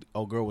dude,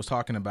 old girl was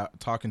talking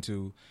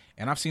to,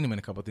 and I've seen him in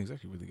a couple of things.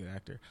 Actually, a really good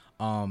actor.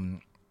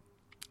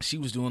 She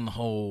was doing the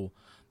whole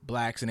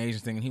blacks and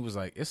Asians thing, and he was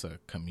like, it's a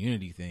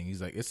community thing.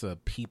 He's like, it's a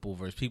people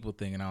versus people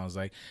thing. And I was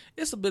like,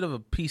 it's a bit of a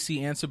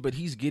PC answer, but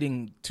he's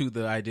getting to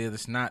the idea that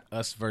it's not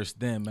us versus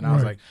them. And I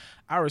was like,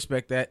 I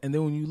respect that. And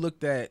then when you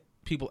looked at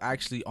people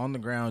actually on the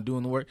ground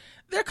doing the work,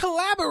 they're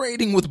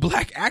collaborating with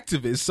black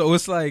activists. So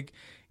it's like,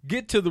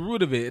 get to the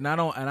root of it. And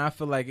I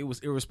feel like it was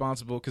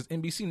irresponsible because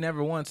NBC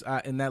never once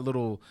in that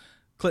little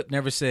clip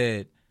never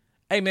said,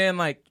 hey man,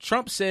 like,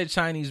 Trump said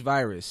Chinese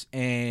virus,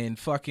 and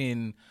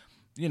fucking,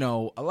 a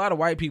lot of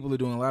white people are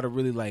doing a lot of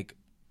really, like,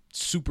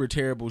 super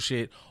terrible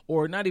shit,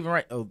 or not even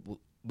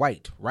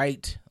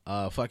right,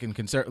 fucking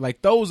conservative.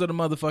 Like, those are the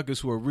motherfuckers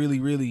who are really,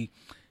 really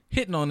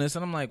hitting on this.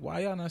 And I'm like,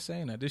 why y'all not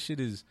saying that? This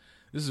is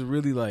a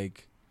really,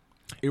 like,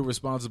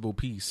 irresponsible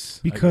piece.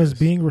 Because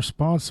being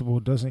responsible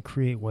doesn't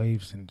create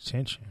waves in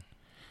attention.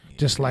 Yeah.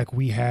 Just like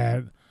we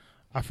had,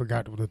 I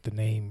forgot what the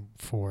name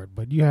for it,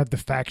 but you had the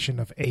faction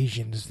of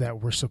Asians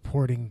that were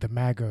supporting the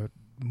MAGA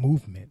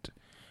movement.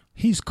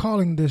 He's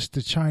calling this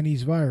the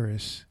Chinese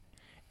virus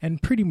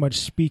and pretty much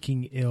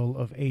speaking ill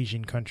of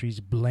Asian countries,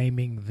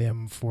 blaming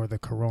them for the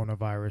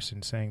coronavirus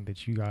and saying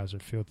that you guys are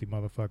filthy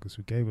motherfuckers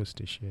who gave us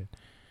this shit,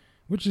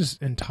 which is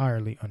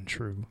entirely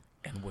untrue.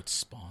 And what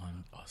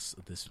spawned us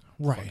this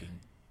right.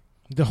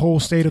 The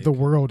whole state of the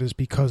world is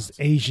because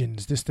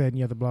Asians, this, that, and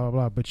the other, blah, blah,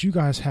 blah. But you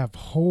guys have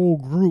whole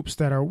groups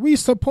that are, we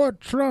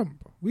support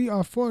Trump. We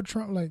are for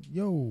Trump. Like,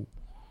 yo,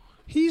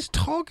 He's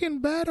talking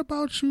bad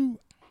about you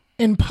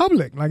in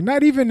public, like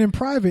not even in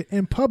private,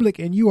 in public,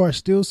 and you are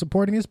still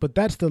supporting this. But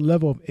that's the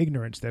level of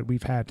ignorance that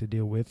we've had to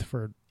deal with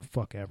for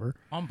fuck ever.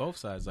 On both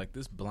sides, like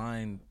this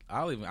blind,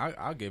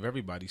 I'll give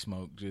everybody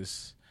smoke.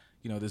 Just,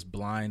 you know, this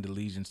blind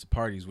allegiance to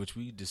parties, which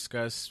we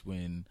discussed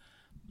when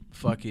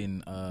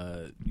fucking,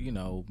 you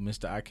know,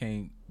 Mr. I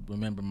can't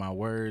remember my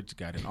words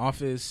got in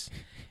office,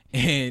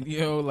 and you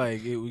know,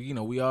 like it, you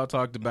know, we all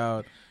talked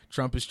about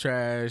Trump is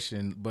trash,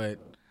 but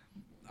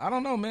I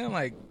don't know, man,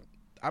 like.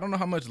 I don't know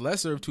how much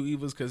lesser of two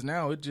evils, because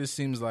now it just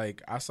seems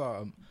like I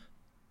saw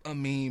a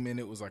meme and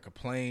it was like a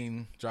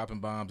plane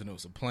dropping bombs and it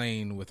was a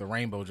plane with a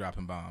rainbow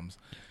dropping bombs.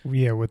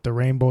 Yeah, with the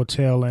rainbow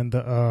tail and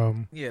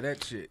the yeah,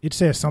 that shit. It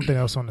says something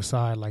else on the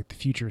side, like the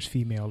future is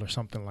female or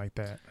something like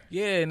that.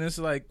 Yeah, and it's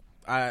like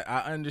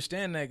I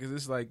understand that, because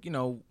it's like, you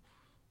know,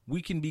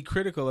 we can be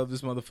critical of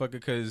this motherfucker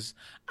because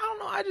I don't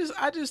know.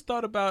 I just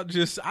thought about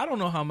just, I don't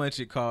know how much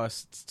it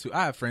costs to.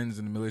 I have friends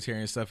in the military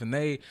and stuff, and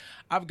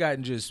I've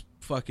gotten just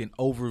fucking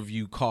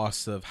overview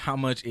costs of how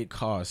much it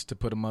costs to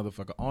put a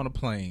motherfucker on a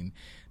plane.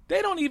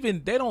 They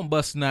don't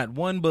bust not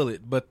one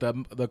bullet, but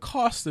the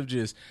cost of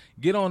just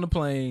get on the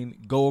plane,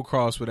 go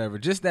across, whatever,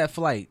 just that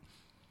flight.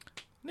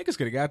 Niggas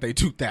could have got they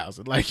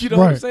 2,000. Like, you know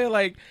what I'm saying?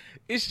 Like,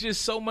 it's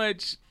just so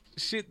much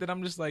shit that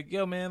I'm just like,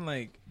 yo, man,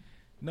 like.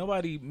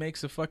 Nobody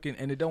makes a fucking,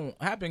 and it don't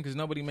happen because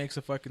nobody makes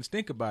a fucking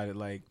stink about it.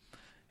 Like,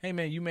 hey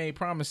man, you made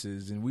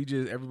promises, and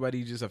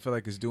everybody just, I feel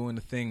like is doing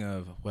the thing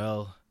of,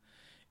 well,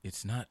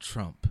 it's not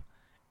Trump,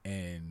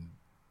 and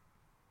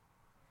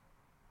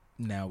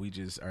now we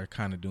just are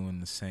kind of doing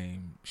the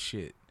same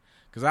shit.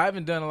 Because I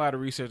haven't done a lot of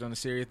research on the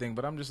Syria thing,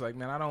 but I'm just like,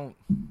 man, I don't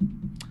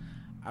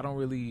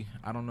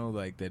know,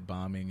 like that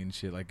bombing and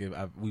shit. Like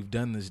we've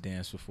done this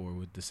dance before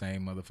with the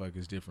same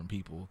motherfuckers, different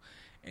people.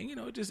 And, you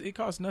know, it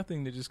costs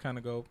nothing to just kind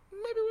of go,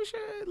 maybe we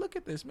should look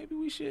at this. Maybe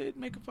we should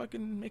make a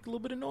little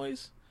bit of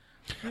noise.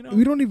 You know?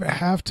 We don't even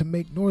have to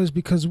make noise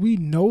because we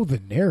know the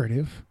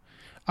narrative.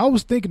 I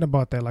was thinking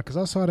about that, like, because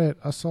I saw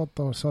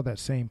that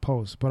same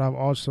post, but I've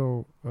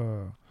also,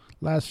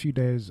 last few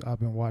days, I've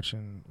been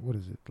watching, what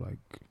is it, like,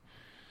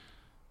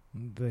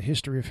 the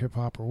history of hip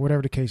hop or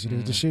whatever the case it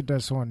is, the shit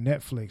that's on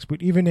Netflix.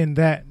 But even in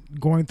that,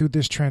 going through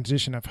this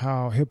transition of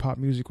how hip hop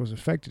music was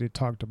affected, it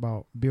talked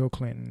about Bill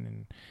Clinton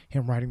and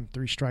him writing the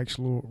 3 strikes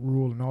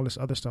rule and all this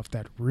other stuff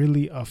that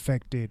really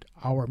affected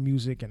our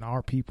music and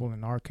our people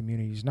and our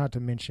communities. Not to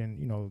mention,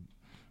 you know,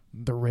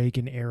 the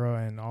Reagan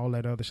era and all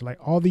that other shit. Like,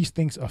 all these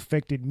things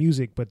affected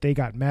music, but they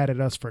got mad at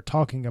us for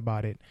talking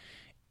about it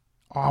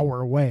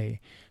our way.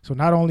 So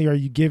not only are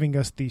you giving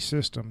us these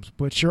systems,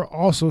 but you're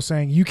also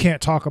saying you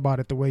can't talk about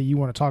it the way you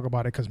want to talk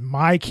about it because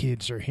my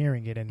kids are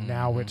hearing it and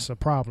now it's a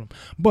problem.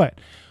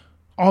 But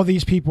all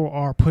these people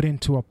are put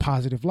into a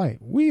positive light.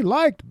 We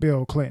liked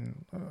Bill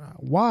Clinton.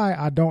 Why?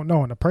 I don't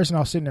know. And the person I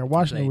was sitting there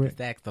watching it with,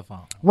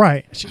 saxophone.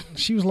 Right.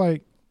 She was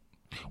like,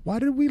 why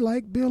did we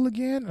like Bill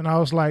again? And I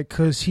was like,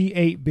 because he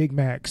ate Big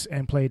Macs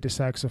and played the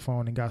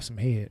saxophone and got some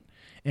head.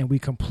 And we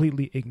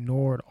completely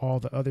ignored all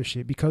the other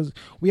shit because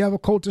we have a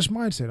cultish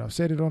mindset. I've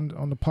said it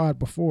on the pod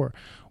before.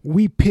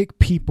 We pick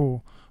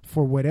people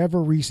for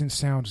whatever reason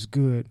sounds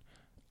good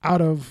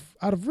out of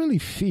really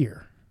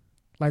fear.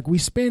 Like, we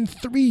spend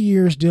 3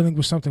 years dealing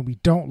with something we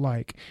don't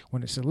like.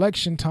 When it's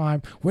election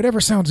time, whatever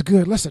sounds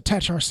good, let's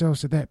attach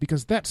ourselves to that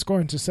because that's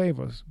going to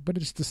save us. But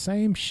it's the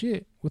same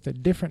shit with a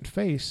different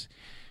face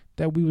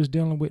that we was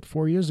dealing with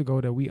 4 years ago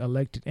that we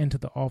elected into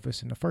the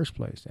office in the first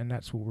place. And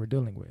that's what we're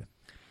dealing with.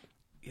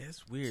 Yeah,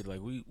 it's weird. Like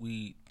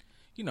we,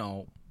 you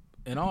know,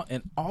 and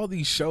all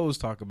these shows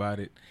talk about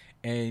it,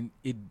 and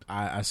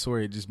I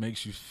swear it just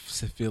makes you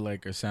feel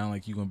like or sound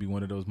like you're gonna be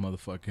one of those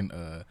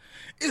motherfucking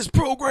it's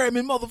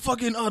programming,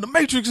 motherfucking the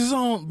Matrix is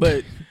on,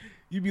 but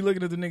you be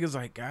looking at the niggas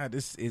like, God,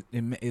 this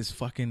is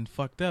fucking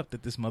fucked up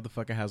that this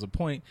motherfucker has a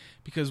point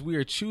because we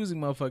are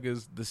choosing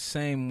motherfuckers the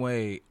same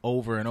way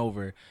over and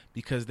over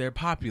because they're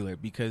popular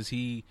because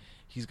he's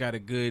got a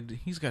good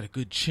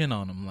chin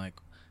on him. Like,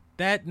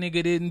 that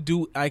nigga didn't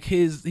do, like,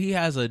 he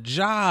has a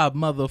job,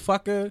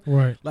 motherfucker.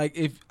 Right. Like,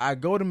 if I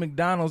go to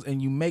McDonald's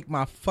and you make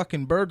my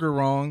fucking burger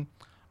wrong,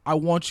 I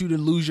want you to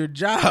lose your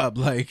job.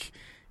 Like,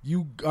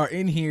 you are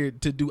in here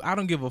to do, I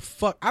don't give a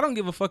fuck. I don't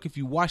give a fuck if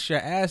you wash your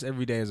ass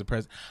every day as a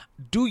president.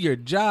 Do your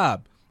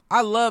job.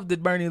 I love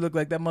that Bernie looked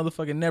like that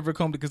motherfucker never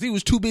combed because he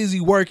was too busy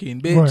working,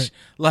 bitch. Right.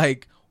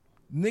 Like,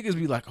 niggas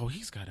be like, oh,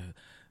 he's got a,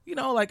 you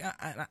know, like,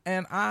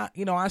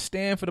 I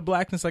stand for the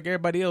blackness like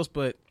everybody else,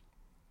 but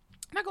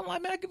I'm not gonna lie,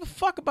 man, I give a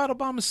fuck about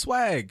Obama's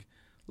swag.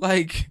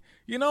 Like,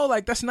 you know,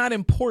 like, that's not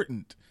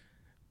important.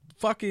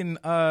 Fucking,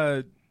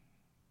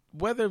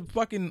 whether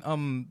fucking,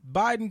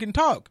 Biden can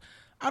talk.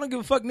 I don't give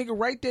a fuck, nigga,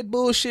 write that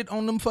bullshit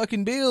on them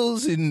fucking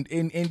bills and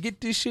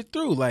get this shit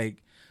through.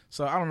 Like,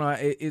 so I don't know.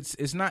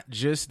 It's not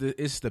just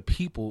it's the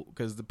people,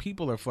 because the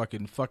people are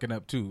fucking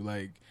up too.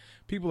 Like,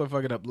 people are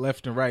fucking up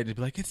left and right. They'd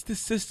be like, it's the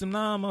system.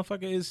 Nah,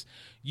 motherfucker, it's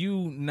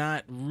you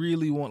not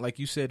really like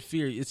you said,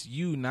 fear. It's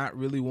you not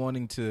really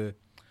wanting to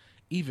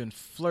even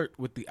flirt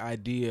with the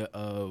idea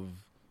of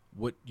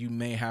what you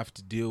may have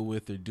to deal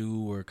with or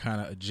do or kind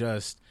of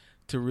adjust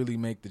to really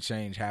make the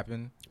change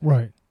happen.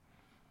 Right.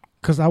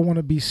 Because I want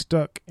to be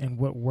stuck in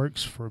what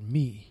works for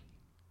me.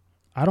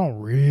 I don't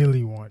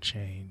really want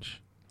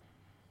change.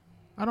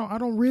 I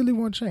don't really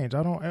want change.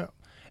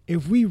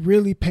 If we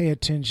really pay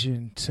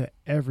attention to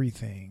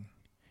everything,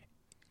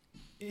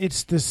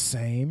 it's the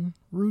same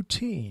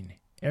routine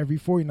every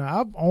 4 years. Now,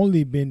 I've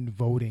only been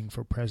voting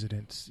for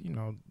presidents,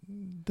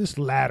 this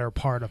latter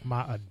part of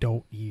my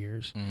adult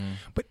years. Mm-hmm.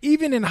 But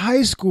even in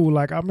high school,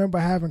 like I remember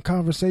having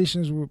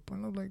conversations with,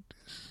 I'm like,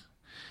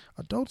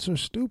 adults are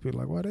stupid.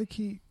 Like, why they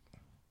keep...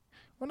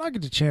 When I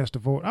get the chance to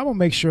vote, I'm going to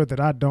make sure that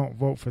I don't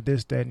vote for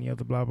this, that, and the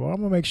other, blah, blah.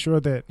 I'm going to make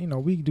sure that,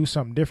 we can do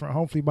something different.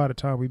 Hopefully by the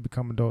time we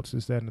become adults,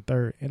 this, that, and the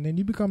third. And then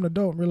you become an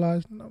adult and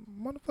realize, no,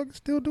 motherfucker's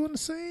still doing the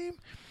same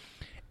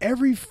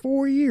every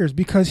 4 years,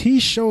 because he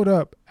showed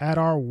up at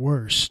our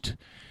worst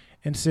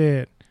and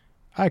said,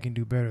 I can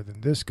do better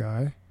than this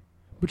guy.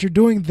 But you're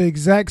doing the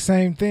exact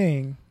same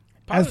thing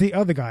as the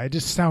other guy. It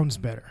just sounds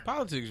better.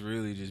 Politics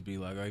really just be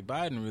like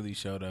Biden really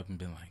showed up and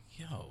been like,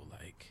 yo,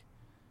 like,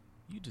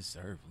 you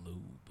deserve lube.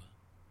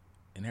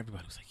 And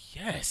everybody was like,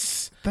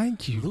 yes.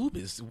 Thank you. Lube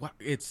is,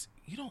 it's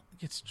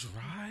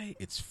dry.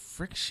 It's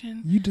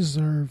friction. You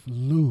deserve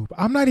lube.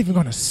 I'm not even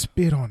going to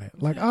spit on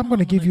it. Like, I'm going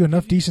to give you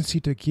enough decency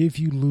to give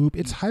you lube.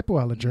 It's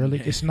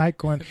hypoallergenic. It's not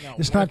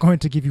going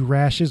to give you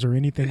rashes or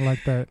anything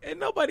like that. And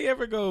nobody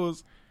ever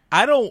goes,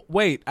 I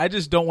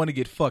just don't want to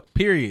get fucked,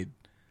 period.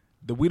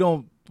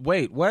 What?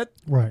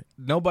 Right.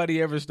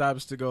 Nobody ever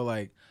stops to go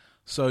like,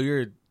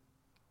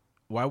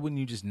 why wouldn't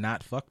you just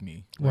not fuck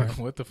me? Like, right.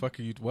 What the fuck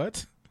are you,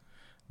 what?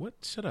 What?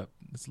 Shut up.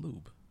 It's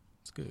lube.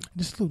 It's good.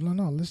 Just lube.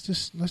 No. Let's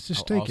just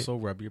take it. Also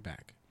rub your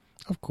back.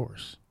 Of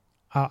course.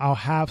 I'll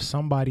have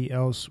somebody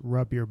else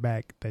rub your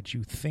back that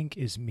you think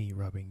is me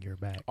rubbing your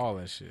back. All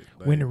that shit.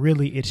 Like, when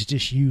really it's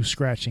just you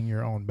scratching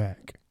your own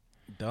back.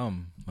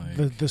 Dumb.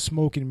 Like, the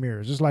smoke and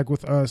mirrors. Just like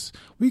with us,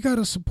 we got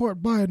to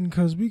support Biden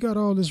because we got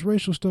all this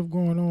racial stuff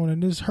going on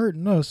and it's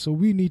hurting us, so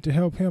we need to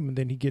help him. And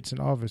then he gets in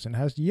office and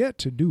has yet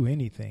to do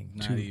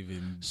anything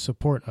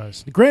support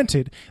us.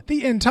 Granted,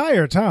 the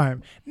entire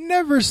time,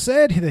 never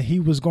said that he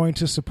was going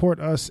to support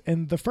us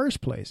in the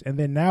first place. And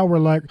then now we're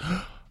like,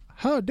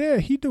 how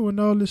dare he doing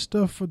all this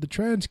stuff for the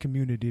trans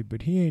community,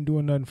 but he ain't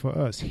doing nothing for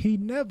us. He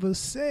never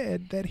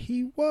said that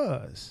he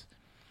was.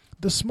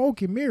 The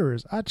smoke and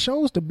mirrors. I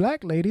chose the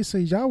black lady so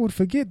y'all would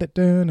forget that.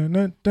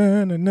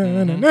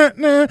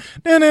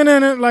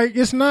 Like,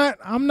 it's not,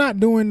 I'm not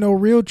doing no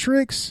real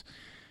tricks.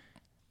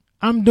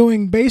 I'm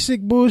doing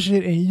basic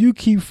bullshit and you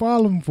keep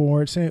falling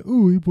for it saying,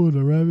 ooh, he pulled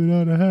a rabbit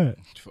out of the hat.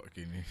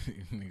 Fucking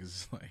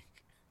niggas like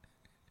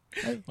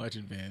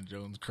watching Van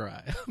Jones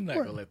cry. I'm not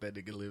gonna let that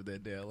nigga live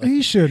that down. Like,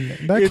 he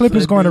shouldn't. That clip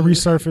is going to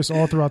resurface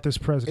all throughout this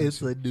presidency. It's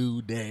a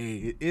new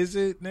day. Is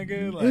it,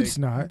 nigga? Like, it's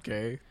not.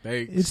 Okay,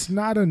 thanks. It's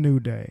not a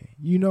new day.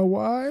 You know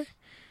why?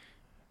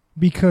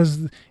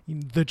 Because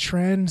the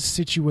trans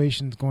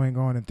situations going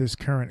on in this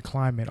current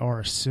climate are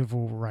a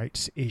civil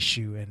rights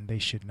issue and they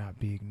should not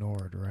be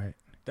ignored, right?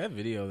 That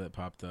video that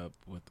popped up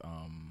with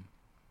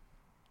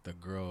the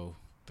girl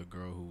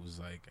who was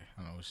like,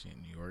 I don't know, was she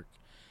in New York?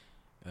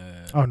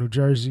 New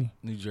Jersey.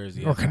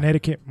 Or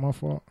Connecticut, my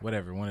fault.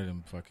 Whatever, one of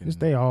them fucking...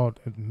 They all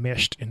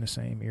meshed in the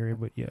same area,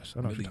 but yes,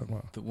 I know what you're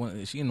talking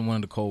about. She in one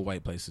of the cold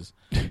white places.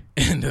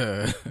 And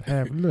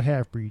little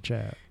half-breed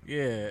child.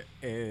 Yeah,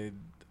 and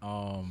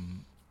I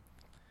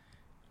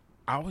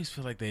always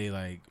feel like they,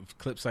 like,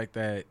 clips like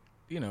that,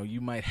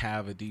 you might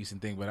have a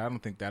decent thing, but I don't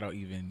think that'll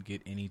even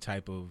get any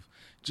type of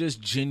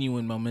just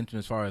genuine momentum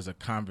as far as a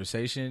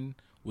conversation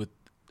with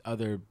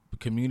other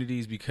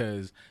communities,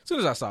 because as soon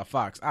as I saw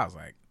Fox, I was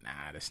like,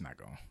 nah, that's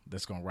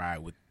gonna ride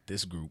with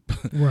this group.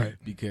 Right.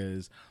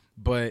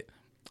 But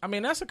I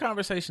mean, that's a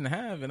conversation to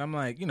have. And I'm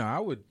like, I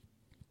would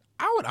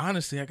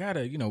honestly,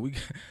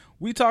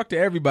 we talk to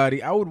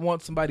everybody. I would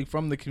want somebody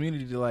from the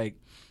community to like,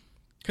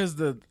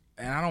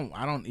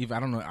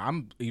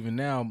 I'm even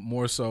now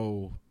more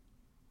so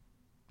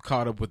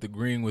caught up with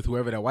agreeing with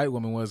whoever that white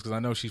woman was, because I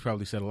know she's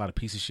probably said a lot of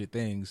piece of shit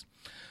things,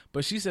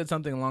 but she said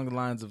something along the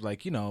lines of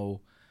like,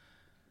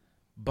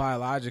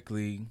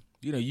 biologically,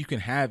 you can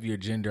have your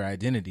gender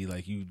identity,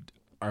 like you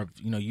are,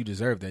 you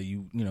deserve that,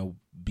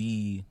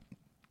 be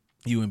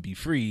you and be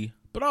free.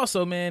 But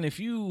also, man, if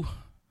you,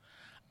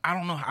 I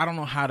don't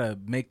know how to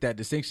make that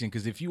distinction,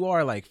 because if you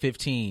are like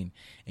 15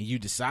 and you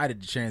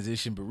decided to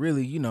transition, but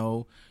really, you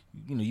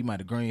might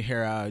have grown your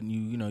hair out and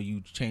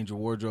you change your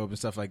wardrobe and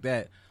stuff like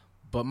that.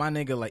 But my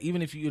nigga, like,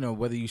 even if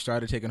whether you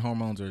started taking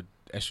hormones or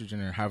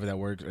estrogen or however that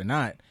works or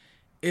not,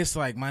 it's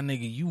like, my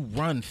nigga, you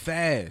run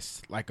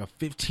fast like a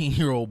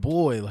 15-year-old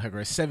boy, like,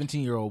 or a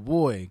 17-year-old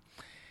boy.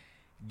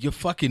 Your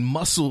fucking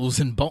muscles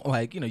and bone,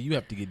 like, you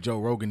have to get Joe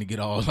Rogan to get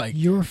all like.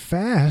 You're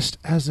fast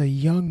as a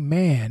young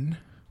man,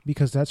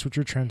 because that's what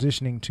you're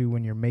transitioning to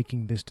when you're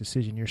making this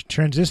decision. You're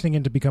transitioning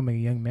into becoming a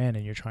young man,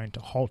 and you're trying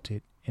to halt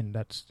it, and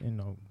that's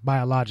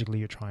biologically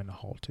you're trying to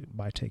halt it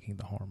by taking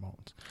the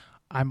hormones.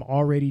 I'm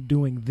already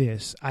doing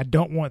this. I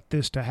don't want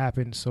this to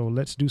happen, so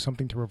let's do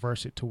something to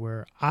reverse it to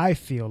where I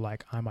feel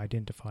like I'm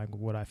identifying with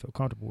what I feel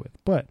comfortable with.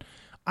 But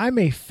I'm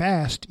a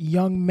fast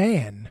young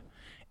man.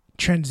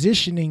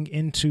 transitioning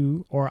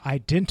into or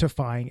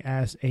identifying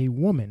as a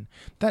woman.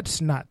 That's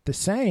not the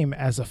same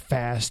as a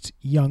fast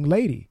young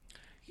lady.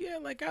 Yeah,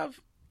 like I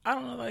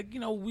don't know, like, you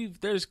know,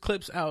 there's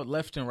clips out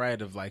left and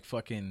right of like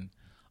fucking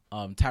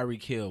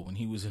Tyreek Hill when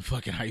he was in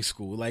fucking high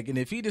school. Like, and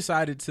if he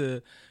decided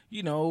to,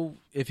 you know,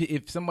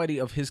 if somebody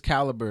of his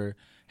caliber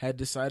had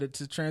decided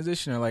to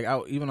transition, or like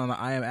out even on the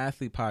I Am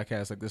Athlete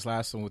podcast, like this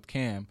last one with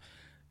Cam,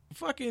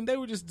 fucking they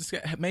were just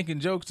making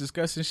jokes,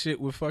 discussing shit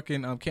with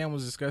fucking Cam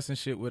was discussing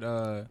shit with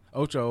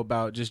Ocho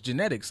about just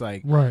genetics.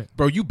 Like, right,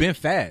 bro, you been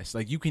fast.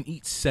 Like, you can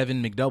eat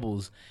 7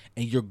 McDoubles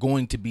and you're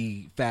going to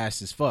be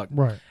fast as fuck.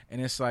 Right. And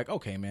it's like,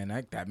 okay, man,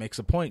 that makes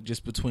a point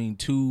just between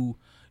two,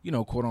 you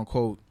know, quote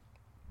unquote,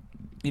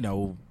 you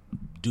know,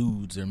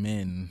 dudes or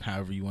men,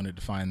 however you want to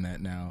define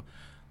that now.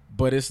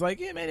 But it's like,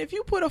 yeah, man, if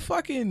you put a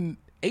fucking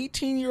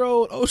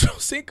 18-year-old Ocho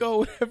Cinco,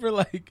 whatever,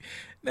 like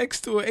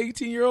next to an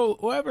 18-year-old,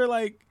 whoever,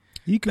 like,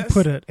 you can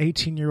put an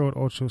 18-year-old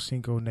Ocho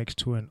Cinco next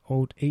to an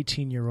old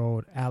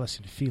 18-year-old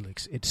Allison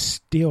Felix. It's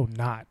still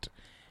not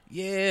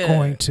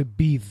going to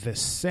be the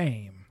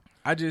same.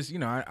 I just, you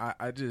know,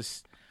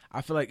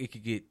 I feel like it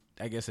could get,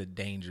 I guess, a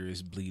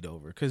dangerous bleed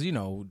over. Because, you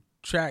know,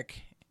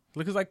 track,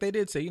 because like they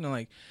did say, you know,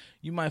 like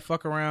you might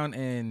fuck around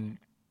and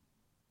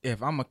if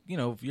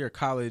you're a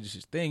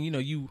college thing, you know,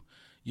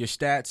 your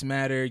stats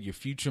matter, your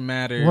future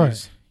matters.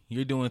 Right.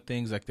 You're doing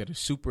things like that are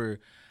super,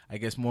 I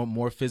guess,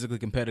 more physically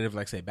competitive,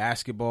 like say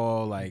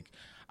basketball. Like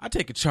I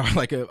take a charge,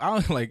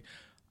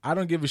 I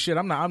don't give a shit.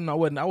 I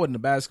wasn't a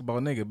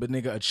basketball nigga, but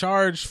nigga, a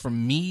charge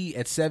from me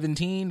at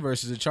 17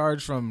 versus a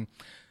charge from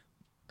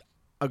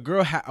a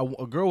girl.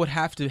 A girl would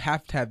have to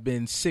have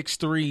been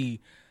 6'3",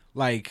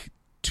 like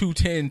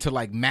 210 to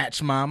like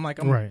match mom. Like,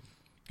 I'm right.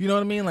 You know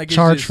what I mean? Like,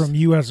 charge from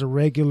you as a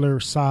regular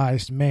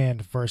sized man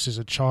versus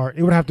a charge.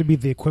 It would have to be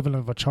the equivalent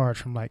of a charge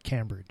from like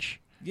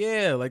Cambridge.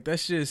 Yeah, like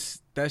that's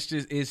just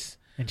it's.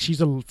 And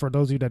she's for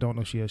those of you that don't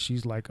know,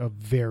 she's like a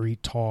very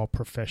tall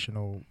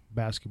professional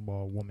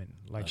basketball woman.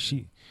 Like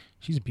she's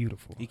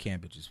beautiful.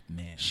 Cambridge is,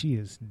 man. She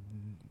is.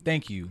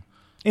 Thank you.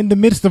 In the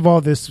midst of all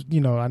this,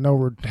 you know, I know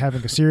we're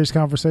having a serious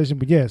conversation,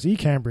 but yes,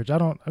 Cambridge.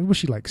 Was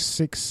she like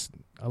 6'11",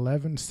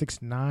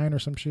 6'9", or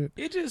some shit?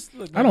 It just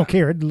look. I don't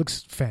care. It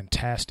looks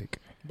fantastic.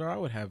 Bro, I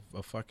would have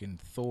a fucking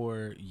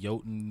Thor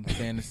Jotun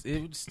fantasy.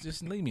 It would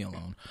just leave me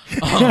alone.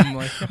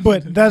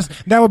 But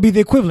that would be the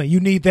equivalent. You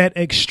need that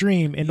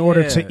extreme in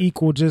order to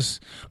equal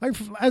just like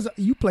as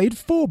you played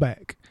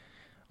fullback.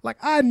 Like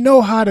I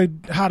know how to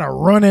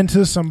run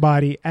into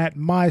somebody at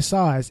my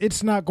size.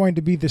 It's not going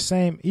to be the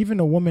same.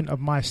 Even a woman of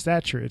my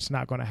stature, it's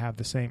not going to have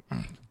the same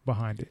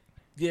behind it.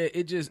 Yeah,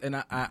 it just and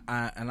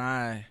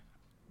I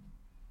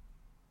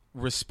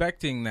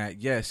respecting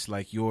that, yes,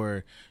 like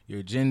your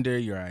gender,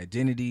 your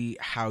identity,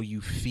 how you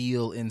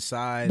feel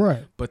inside,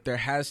 right? But there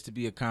has to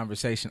be a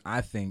conversation, I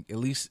think, at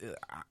least,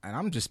 and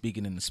I'm just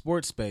speaking in the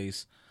sports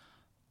space,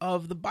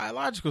 of the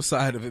biological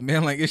side of it,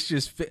 man. Like, it's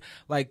just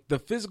like the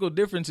physical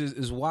differences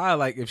is why,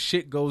 like, if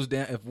shit goes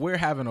down, if we're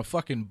having a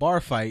fucking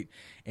bar fight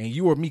and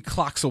you or me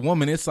clocks a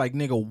woman, it's like,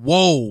 nigga,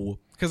 whoa,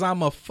 because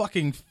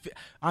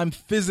I'm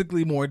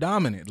physically more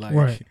dominant, like,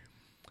 right.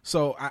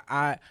 So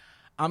I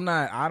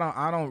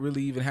don't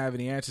really even have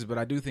any answers, but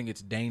I do think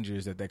it's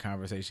dangerous that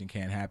conversation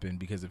can't happen,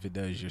 because if it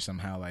does, you're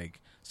somehow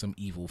like some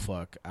evil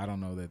fuck. I don't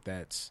know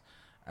that's,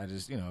 I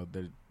just, you know,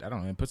 I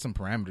don't know, put some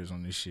parameters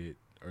on this shit,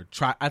 or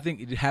try. I think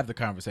you have the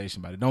conversation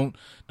about it.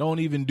 Don't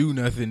even do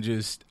nothing.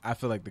 Just, I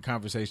feel like the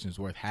conversation is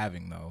worth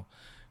having though,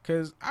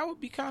 because I would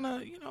be kind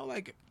of, you know,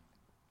 like,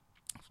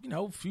 you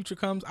know, future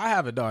comes, I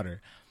have a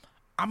daughter,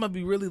 I'm gonna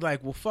be really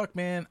like, well, fuck,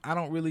 man, I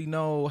don't really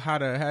know how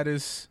to have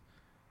this,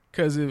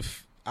 because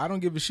if I don't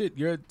give a shit,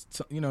 your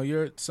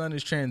son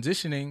is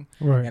transitioning,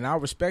 right, and I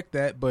respect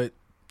that, but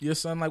your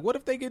son, like, what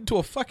if they get into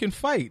a fucking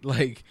fight?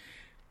 Like,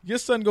 your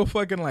son go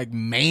fucking like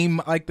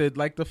maim like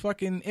the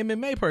fucking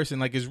MMA person,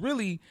 like, is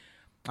really,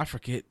 I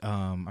forget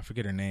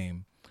her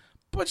name,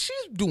 but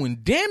she's doing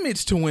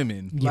damage to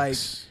women, yes. Like,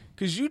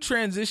 because you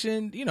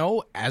transitioned, you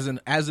know, as an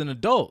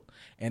adult,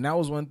 and that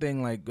was one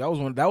thing. Like, that was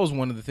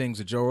one of the things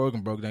that Joe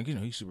Rogan broke down. You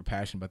know, he's super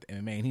passionate about the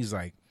MMA, and he's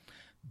like,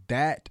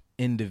 that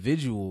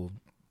individual,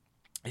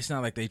 it's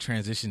not like they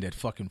transitioned at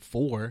fucking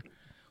 4,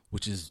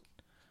 which is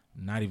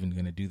not even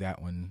going to do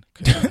that one.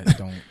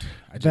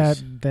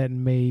 That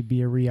may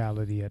be a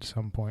reality at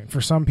some point. For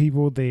some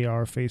people, they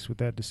are faced with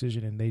that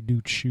decision and they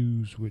do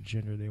choose which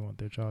gender they want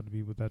their child to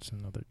be, but that's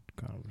another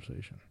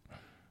conversation.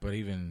 But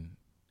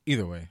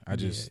either way,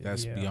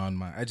 that's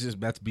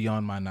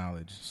beyond my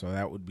knowledge. So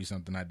that would be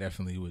something I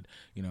definitely would,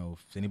 you know,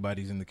 if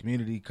anybody's in the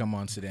community, come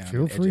on, sit down.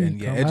 Feel free,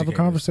 come have a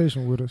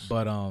conversation with us.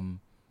 But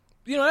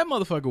you know, that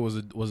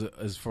motherfucker was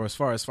as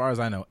far as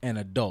I know, an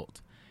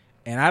adult.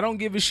 And I don't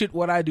give a shit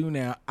what I do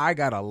now. I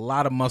got a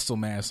lot of muscle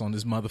mass on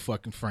this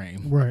motherfucking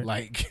frame. Right.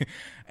 Like,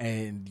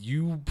 and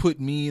you put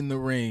me in the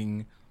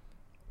ring,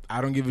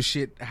 I don't give a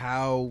shit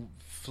how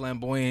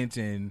flamboyant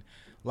and,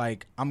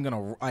 like, I'm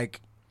gonna,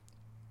 like,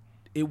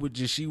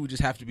 she would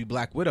just have to be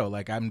Black Widow.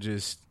 Like, I'm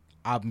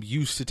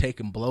used to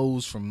taking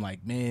blows from,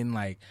 like, men.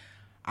 Like,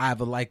 I have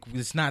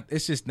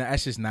that's just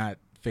not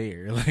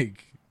fair.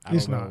 Like,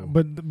 It's not,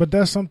 but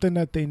that's something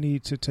that they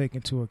need to take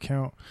into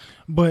account.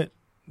 But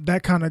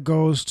that kind of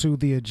goes to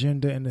the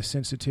agenda and the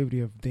sensitivity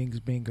of things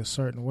being a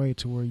certain way,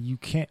 to where you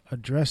can't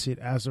address it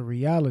as a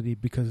reality,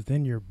 because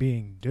then you're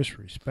being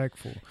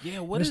disrespectful.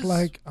 Yeah, it's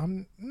like,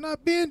 I'm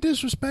not being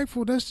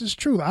disrespectful. That's just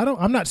truth.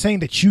 I'm not saying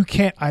that you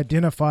can't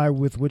identify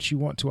with what you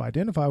want to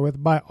identify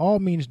with. By all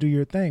means, do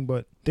your thing.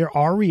 But there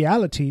are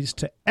realities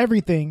to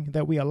everything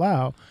that we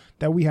allow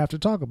that we have to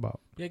talk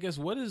about. Yeah, I guess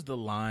what is the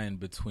line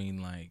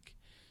between like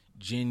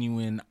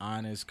genuine,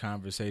 honest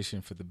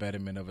conversation for the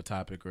betterment of a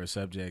topic or a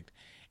subject,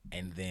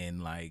 and then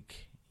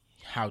like,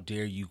 how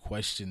dare you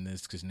question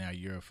this because now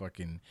you're a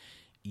fucking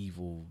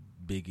evil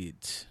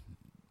bigot.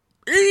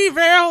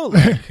 Evil.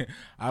 Like,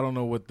 I don't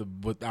know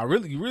what I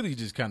really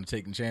just kind of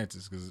taking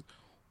chances, because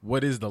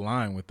what is the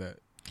line with that?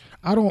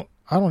 I don't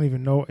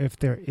even know if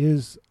there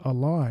is a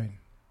line,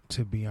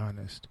 to be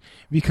honest,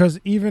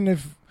 because even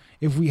if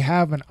we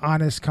have an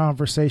honest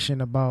conversation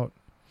about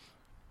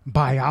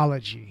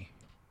biology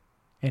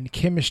and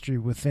chemistry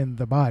within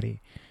the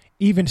body,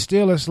 even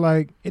still, it's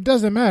like, it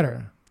doesn't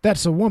matter.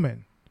 That's a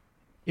woman.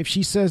 If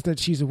she says that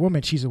she's a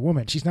woman, she's a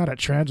woman. She's not a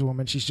trans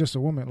woman. She's just a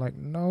woman. Like,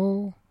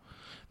 no,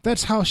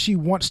 that's how she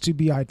wants to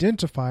be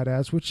identified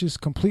as, which is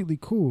completely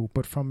cool.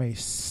 But from a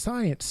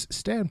science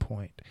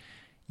standpoint,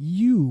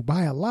 you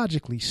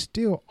biologically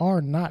still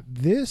are not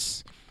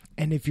this.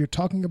 And if you're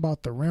talking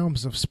about the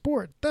realms of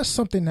sport, that's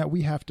something that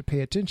we have to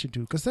pay attention to,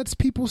 because that's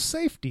people's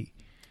safety.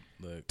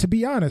 Look, to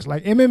be honest,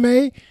 like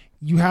MMA,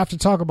 you have to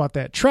talk about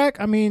that. Track,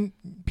 I mean,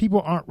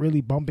 people aren't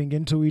really bumping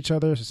into each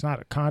other. It's not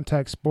a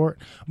contact sport,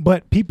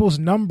 but people's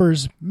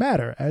numbers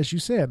matter, as you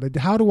said. Like,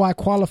 how do I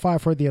qualify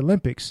for the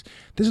Olympics?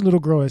 This little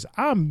girl is,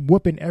 I'm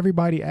whooping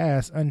everybody's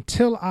ass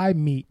until I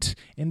meet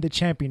in the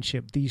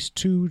championship these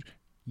two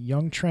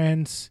young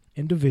trans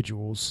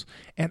individuals,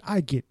 and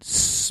I get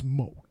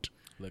smoked.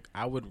 Look,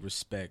 I would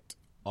respect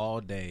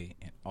all day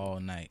and all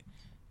night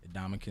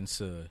Ndamukong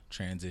Suh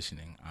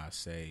transitioning. I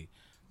say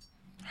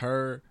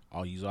her,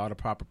 I'll use all the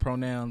proper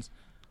pronouns.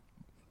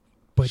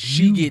 But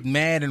she get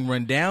mad and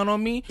run down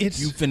on me, you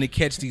finna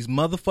catch these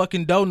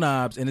motherfucking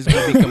doorknobs, and it's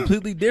gonna be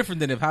completely different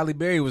than if Halle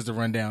Berry was to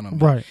run down on me.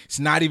 Right. It's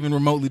not even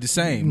remotely the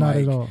same. Not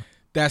at all.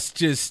 That's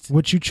just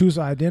what you choose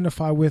to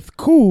identify with.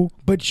 Cool,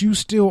 but you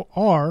still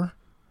are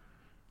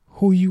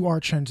who you are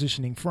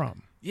transitioning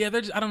from. Yeah,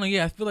 I don't know.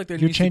 Yeah, I feel like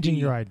you're changing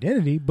your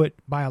identity, but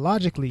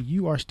biologically,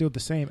 you are still the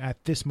same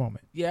at this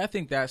moment. Yeah, I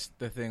think that's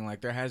the thing.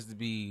 Like, there has to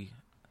be,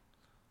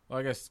 well,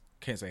 I guess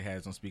can't say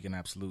has, don't speak in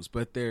absolutes,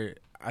 but there,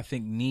 I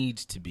think,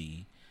 needs to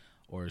be,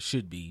 or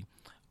should be,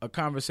 a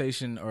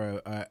conversation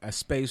or a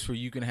space where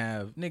you can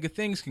have,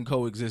 things can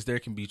coexist. There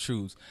can be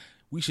truths.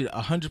 We should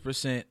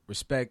 100%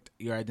 respect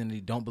your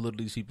identity. Don't belittle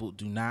these people.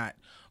 Do not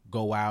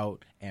go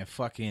out and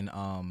fucking,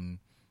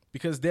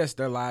 because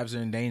their lives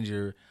are in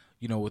danger,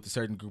 with a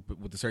certain group,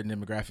 with a certain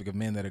demographic of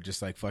men that are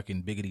just like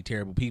fucking biggity,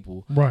 terrible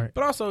people. Right.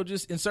 But also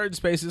just in certain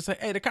spaces, it's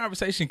like, hey, the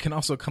conversation can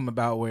also come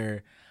about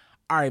where,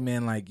 all right,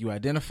 man, like, you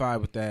identify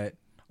with that,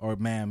 or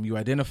ma'am, you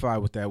identify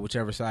with that,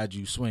 whichever side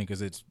you swing,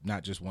 because it's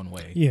not just one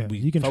way. Yeah,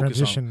 you can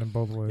transition in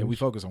both ways. Yeah, we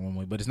focus on one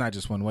way, but it's not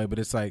just one way. But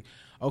it's like,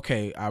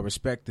 okay, I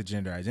respect the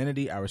gender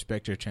identity, I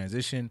respect your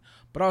transition,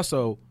 but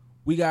also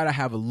we got to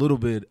have a little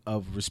bit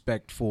of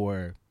respect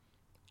for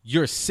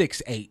you're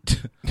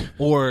 6'8",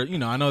 or,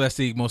 I know that's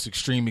the most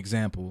extreme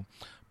example,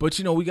 but,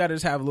 we got to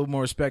just have a little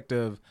more respect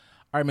of,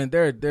 all right, man,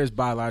 there's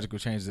biological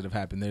changes that have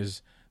happened.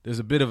 There's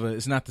a bit of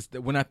it's not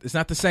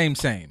the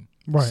same.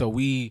 Right. So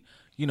we,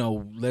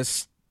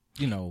 let's,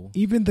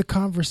 even the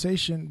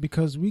conversation,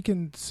 because we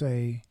can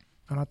say,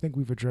 and I think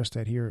we've addressed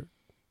that here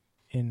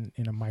in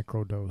a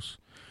micro dose,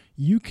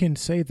 you can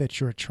say that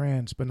you're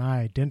trans but not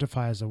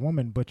identify as a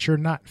woman, but you're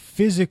not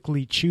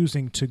physically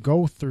choosing to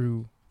go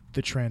through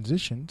the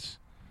transitions.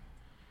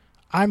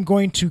 I'm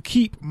going to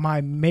keep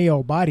my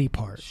male body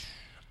part.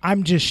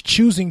 I'm just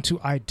choosing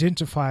to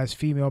identify as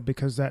female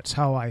because that's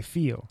how I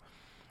feel.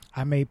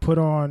 I may put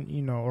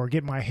on, or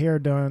get my hair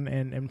done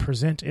and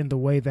present in the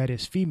way that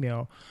is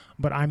female,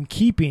 but I'm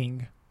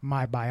keeping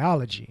my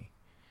biology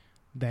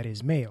that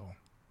is male.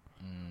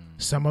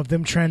 Some of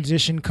them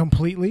transition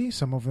completely.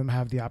 Some of them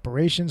have the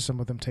operation.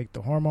 Some of them take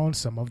the hormones.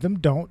 Some of them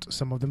don't.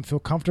 Some of them feel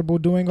comfortable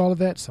doing all of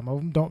that. Some of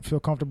them don't feel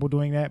comfortable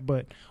doing that.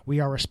 But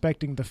we are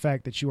respecting the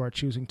fact that you are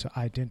choosing to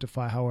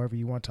identify however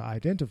you want to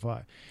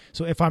identify.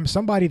 So if I'm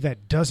somebody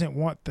that doesn't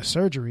want the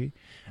surgery,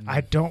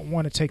 I don't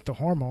want to take the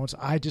hormones.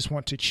 I just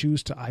want to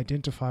choose to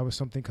identify with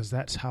something because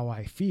that's how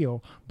I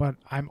feel. But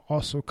I'm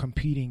also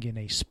competing in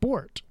a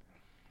sport.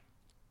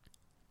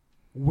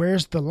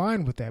 Where's the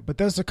line with that? But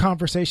that's a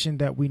conversation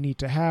that we need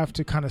to have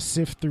to kind of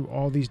sift through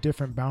all these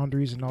different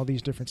boundaries and all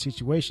these different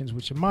situations,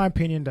 which in my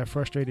opinion, that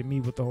frustrated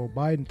me with the whole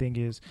Biden thing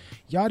is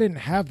y'all didn't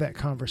have that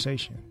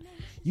conversation.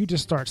 You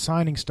just start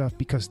signing stuff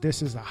because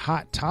this is a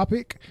hot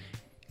topic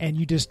and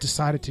you just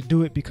decided to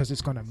do it because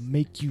it's going to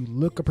make you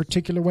look a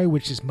particular way,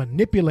 which is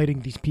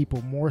manipulating these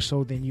people more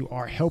so than you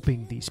are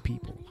helping these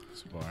people.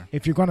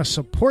 If you're going to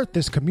support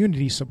this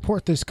community,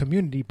 support this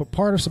community. But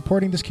part of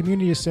supporting this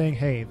community is saying,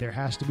 hey, there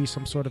has to be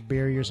some sort of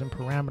barriers and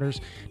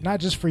parameters, not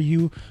just for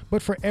you,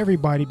 but for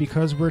everybody,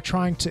 because we're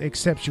trying to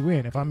accept you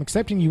in. If I'm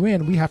accepting you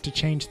in, we have to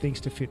change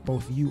things to fit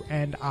both you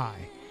and I.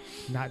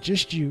 Not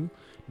just you,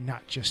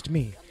 not just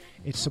me.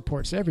 It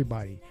supports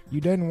everybody.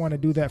 You didn't want to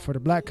do that for the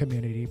black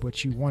community,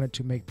 but you wanted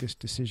to make this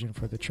decision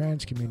for the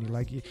trans community.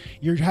 Like,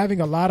 you're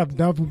having a lot of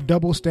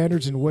double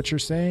standards in what you're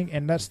saying,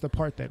 and that's the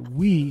part that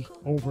we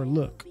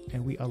overlook.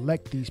 And we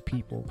elect these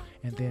people,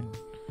 and then,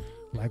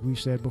 like we've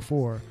said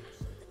before,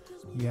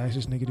 you asked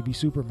this nigga to be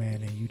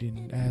Superman, and you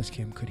didn't ask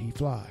him could he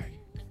fly.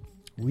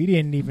 We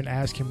didn't even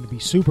ask him to be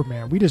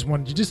Superman. We just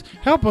wanted you just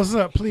help us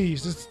up,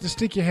 please. Just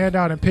stick your hand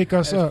out and pick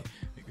us up.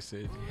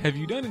 Said, have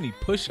you done any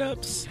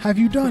push-ups? Have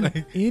you done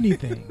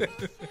anything?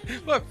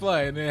 Fuck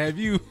flying. Have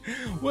you?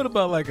 What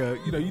about like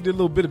you did a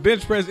little bit of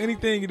bench press?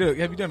 Anything?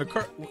 Have you done a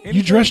car? Anything?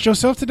 You dressed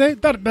yourself today?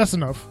 That's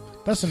enough.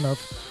 That's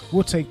enough.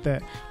 We'll take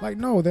that. Like,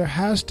 no, there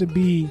has to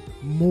be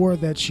more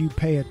that you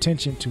pay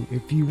attention to.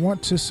 If you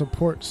want to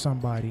support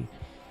somebody,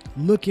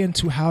 look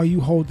into how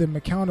you hold them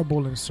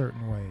accountable in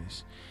certain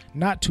ways.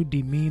 Not to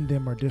demean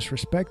them or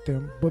disrespect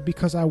them, but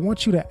because I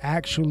want you to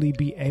actually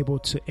be able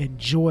to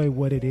enjoy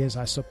what it is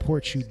I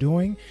support you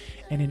doing.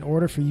 And in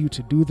order for you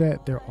to do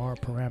that, there are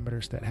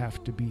parameters that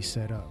have to be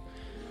set up.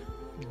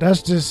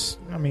 That's just,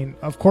 I mean,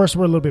 of course,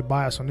 we're a little bit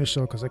biased on this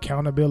show because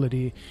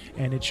accountability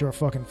and it's your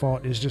fucking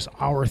fault is just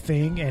our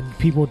thing. And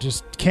people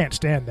just can't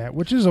stand that,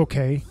 which is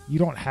okay. You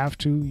don't have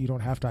to. You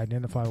don't have to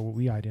identify what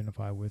we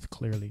identify with,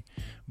 clearly.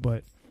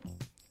 But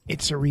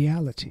it's a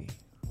reality.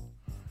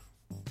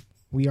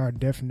 We are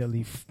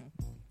definitely,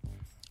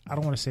 I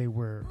don't want to say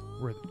we're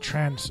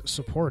trans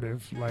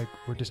supportive, like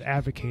we're just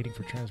advocating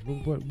for trans,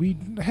 but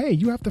hey,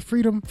 you have the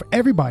freedom for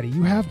everybody.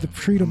 You have the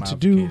freedom to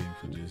do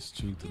for just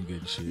truth and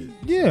good shit.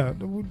 Yeah,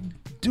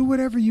 do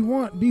whatever you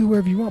want, be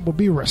whoever you want, but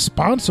be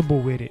responsible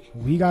with it.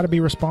 We got to be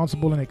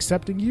responsible in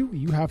accepting you.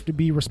 You have to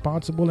be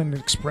responsible in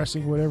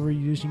expressing whatever it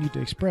is you need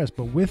to express.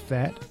 But with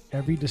that,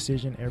 every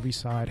decision, every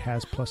side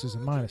has pluses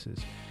and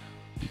minuses.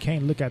 You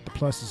can't look at the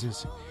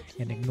pluses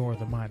and ignore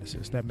the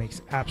minuses. That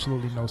makes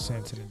absolutely no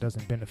sense, and it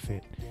doesn't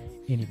benefit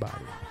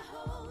anybody.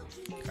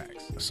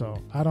 Facts.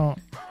 So I'm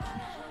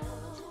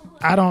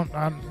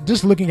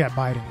just looking at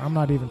Biden. I'm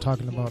not even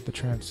talking about the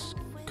trans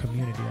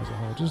community as a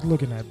whole. Just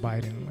looking at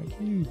Biden, like,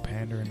 you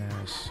pandering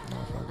ass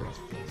motherfucker.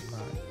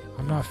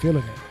 I'm not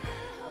feeling it.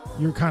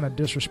 You're kind of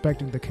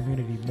disrespecting the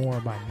community more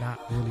by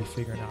not really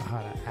figuring out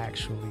how to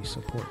actually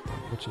support them,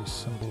 which is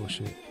some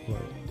bullshit.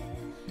 But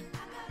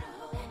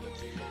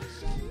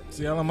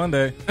see y'all on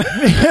Monday.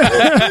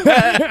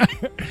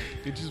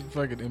 It's just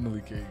fucking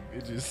Emily King.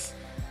 It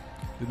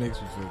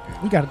makes me feel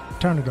good. We gotta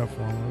turn it up for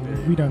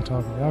them. We done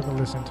talking. Y'all can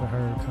listen to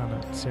her kind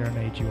of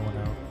serenade you on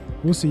out.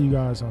 We'll see you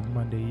guys on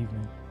Monday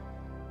evening.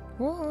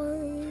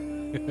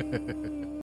 Bye.